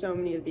seen so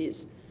many of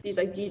these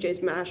like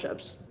DJs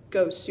mashups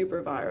go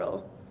super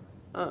viral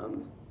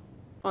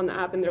on the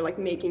app, and they're like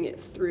making it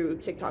through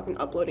TikTok and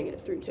uploading it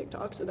through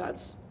TikTok. So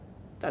that's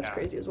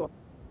crazy as well.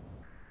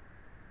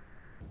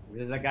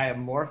 There's that guy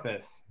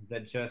Amorphous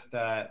that just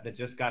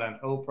got on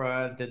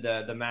Oprah, did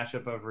the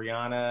mashup of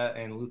Rihanna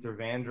and Luther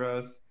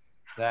Vandross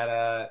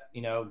that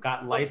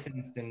got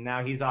licensed, and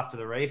now he's off to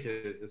the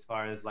races as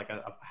far as like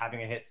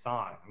having a hit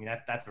song. I mean,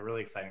 that's a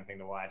really exciting thing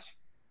to watch.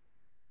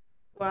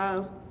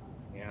 Wow.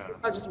 Yeah.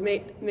 I'm just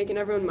making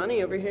everyone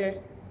money over here.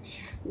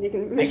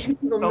 Making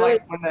so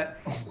like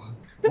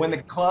when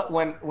the club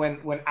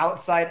when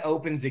outside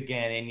opens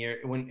again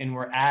and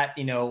we're at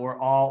we're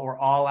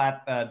all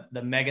at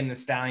the Megan Thee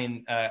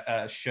Stallion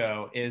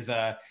show is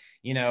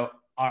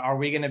are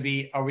we gonna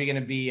be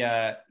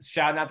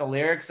shouting out the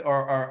lyrics, or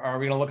are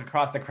we gonna look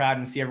across the crowd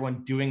and see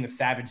everyone doing the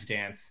Savage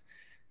dance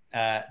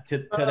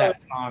to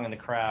that song in the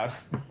crowd?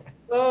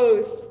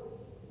 Both.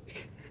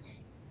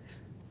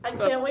 I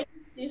can't wait to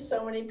see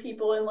so many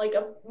people in like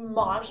a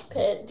mosh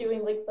pit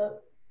doing like the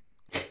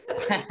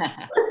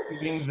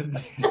doing the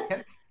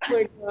dance. Oh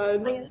my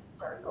God. in a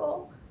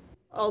circle.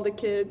 All the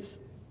kids.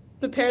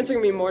 The parents are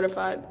gonna be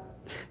mortified.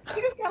 I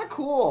think it's kind of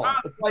cool.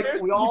 It's like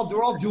we're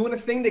all doing a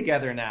thing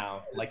together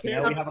now. Like, we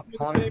have a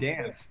common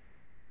dance.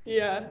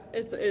 Yeah,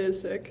 it is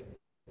sick.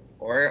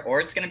 Or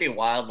it's gonna be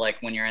wild, like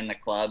when you're in the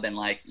club and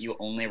like you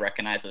only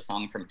recognize a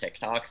song from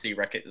TikTok, so you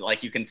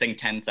can sing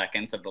 10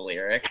 seconds of the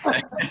lyrics.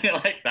 Like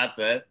that's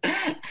it.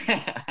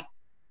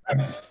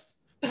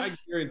 I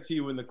guarantee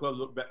when the clubs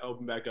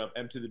open back up,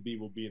 M to the B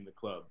will be in the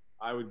club.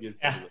 I would get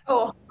some of it.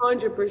 Oh,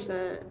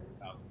 100%.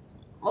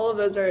 All of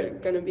those are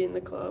gonna be in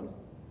the club,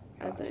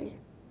 I think.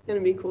 It's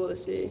gonna be cool to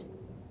see.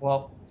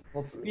 Well,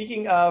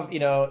 speaking of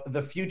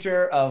the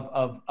future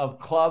of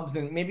clubs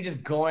and maybe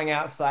just going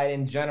outside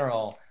in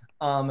general,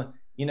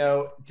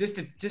 just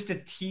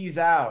to tease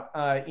out,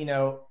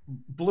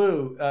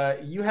 Blue,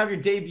 you have your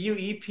debut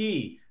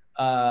EP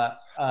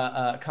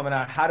coming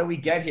out. How do we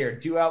get here?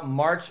 Due out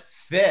March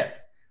 5th.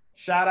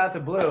 Shout out to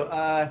Blue.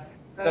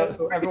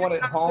 So everyone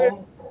at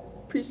home.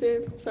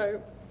 Pre-save, sorry.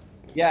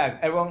 Yeah,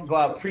 everyone go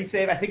out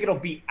pre-save. I think it'll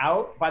be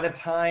out by the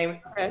time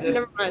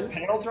Never mind.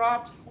 panel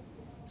drops.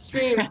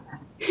 Stream.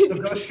 So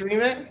go stream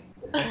it.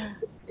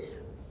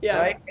 Yeah.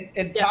 Right.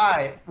 And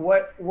Ty,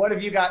 what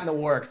have you got in the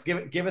works?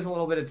 Give us a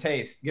little bit of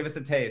taste. Give us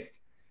a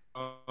taste.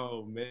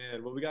 Oh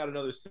man, well we got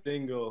another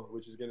single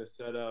which is gonna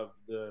set up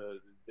the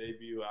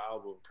debut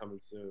album coming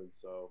soon.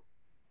 So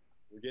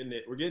we're getting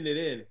it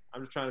in.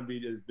 I'm just trying to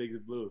be as big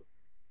as Blue.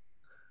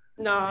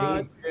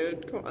 Nah,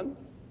 dude, come on.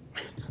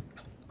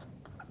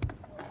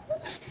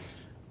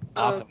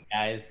 Awesome,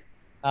 guys.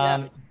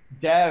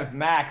 Dev,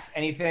 Max,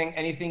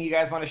 anything you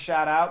guys want to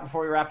shout out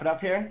before we wrap it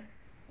up here?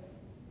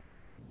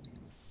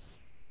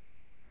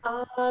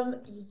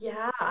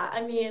 Yeah,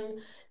 I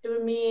mean, it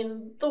would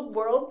mean the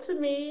world to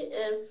me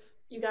if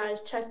you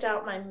guys checked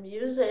out my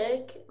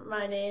music.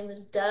 My name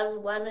is Dev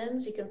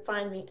Lemons. You can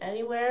find me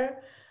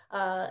anywhere.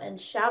 And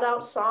shout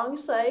out Song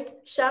Psych,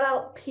 shout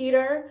out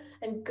Peter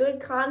and good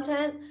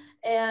content,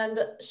 and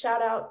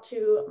shout out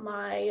to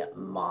my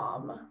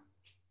mom.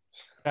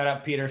 Shout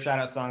out Peter, shout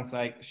out Song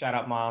Psych, shout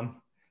out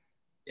mom.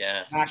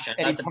 Yes. Max, Shout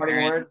any out the parting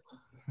parents.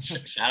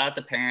 words? Shout out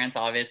the parents,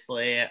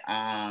 obviously.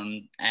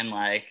 And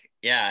like,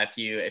 yeah, if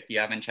you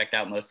haven't checked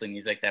out Mostly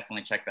Music,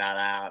 definitely check that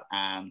out.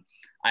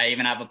 I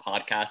even have a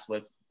podcast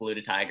with Blue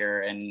to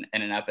Tiger in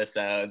an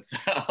episode. So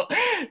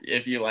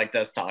if you liked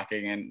us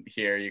talking and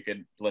here, you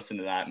could listen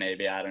to that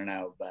maybe. I don't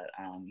know. But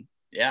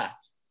yeah.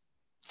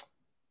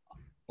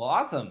 Well,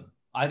 awesome.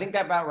 I think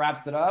that about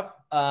wraps it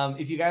up.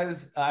 If you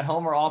guys at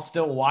home are all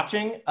still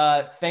watching,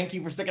 thank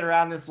you for sticking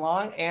around this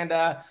long, and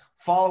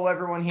follow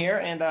everyone here,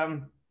 and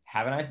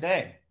have a nice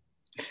day.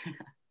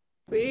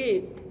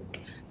 Sweet.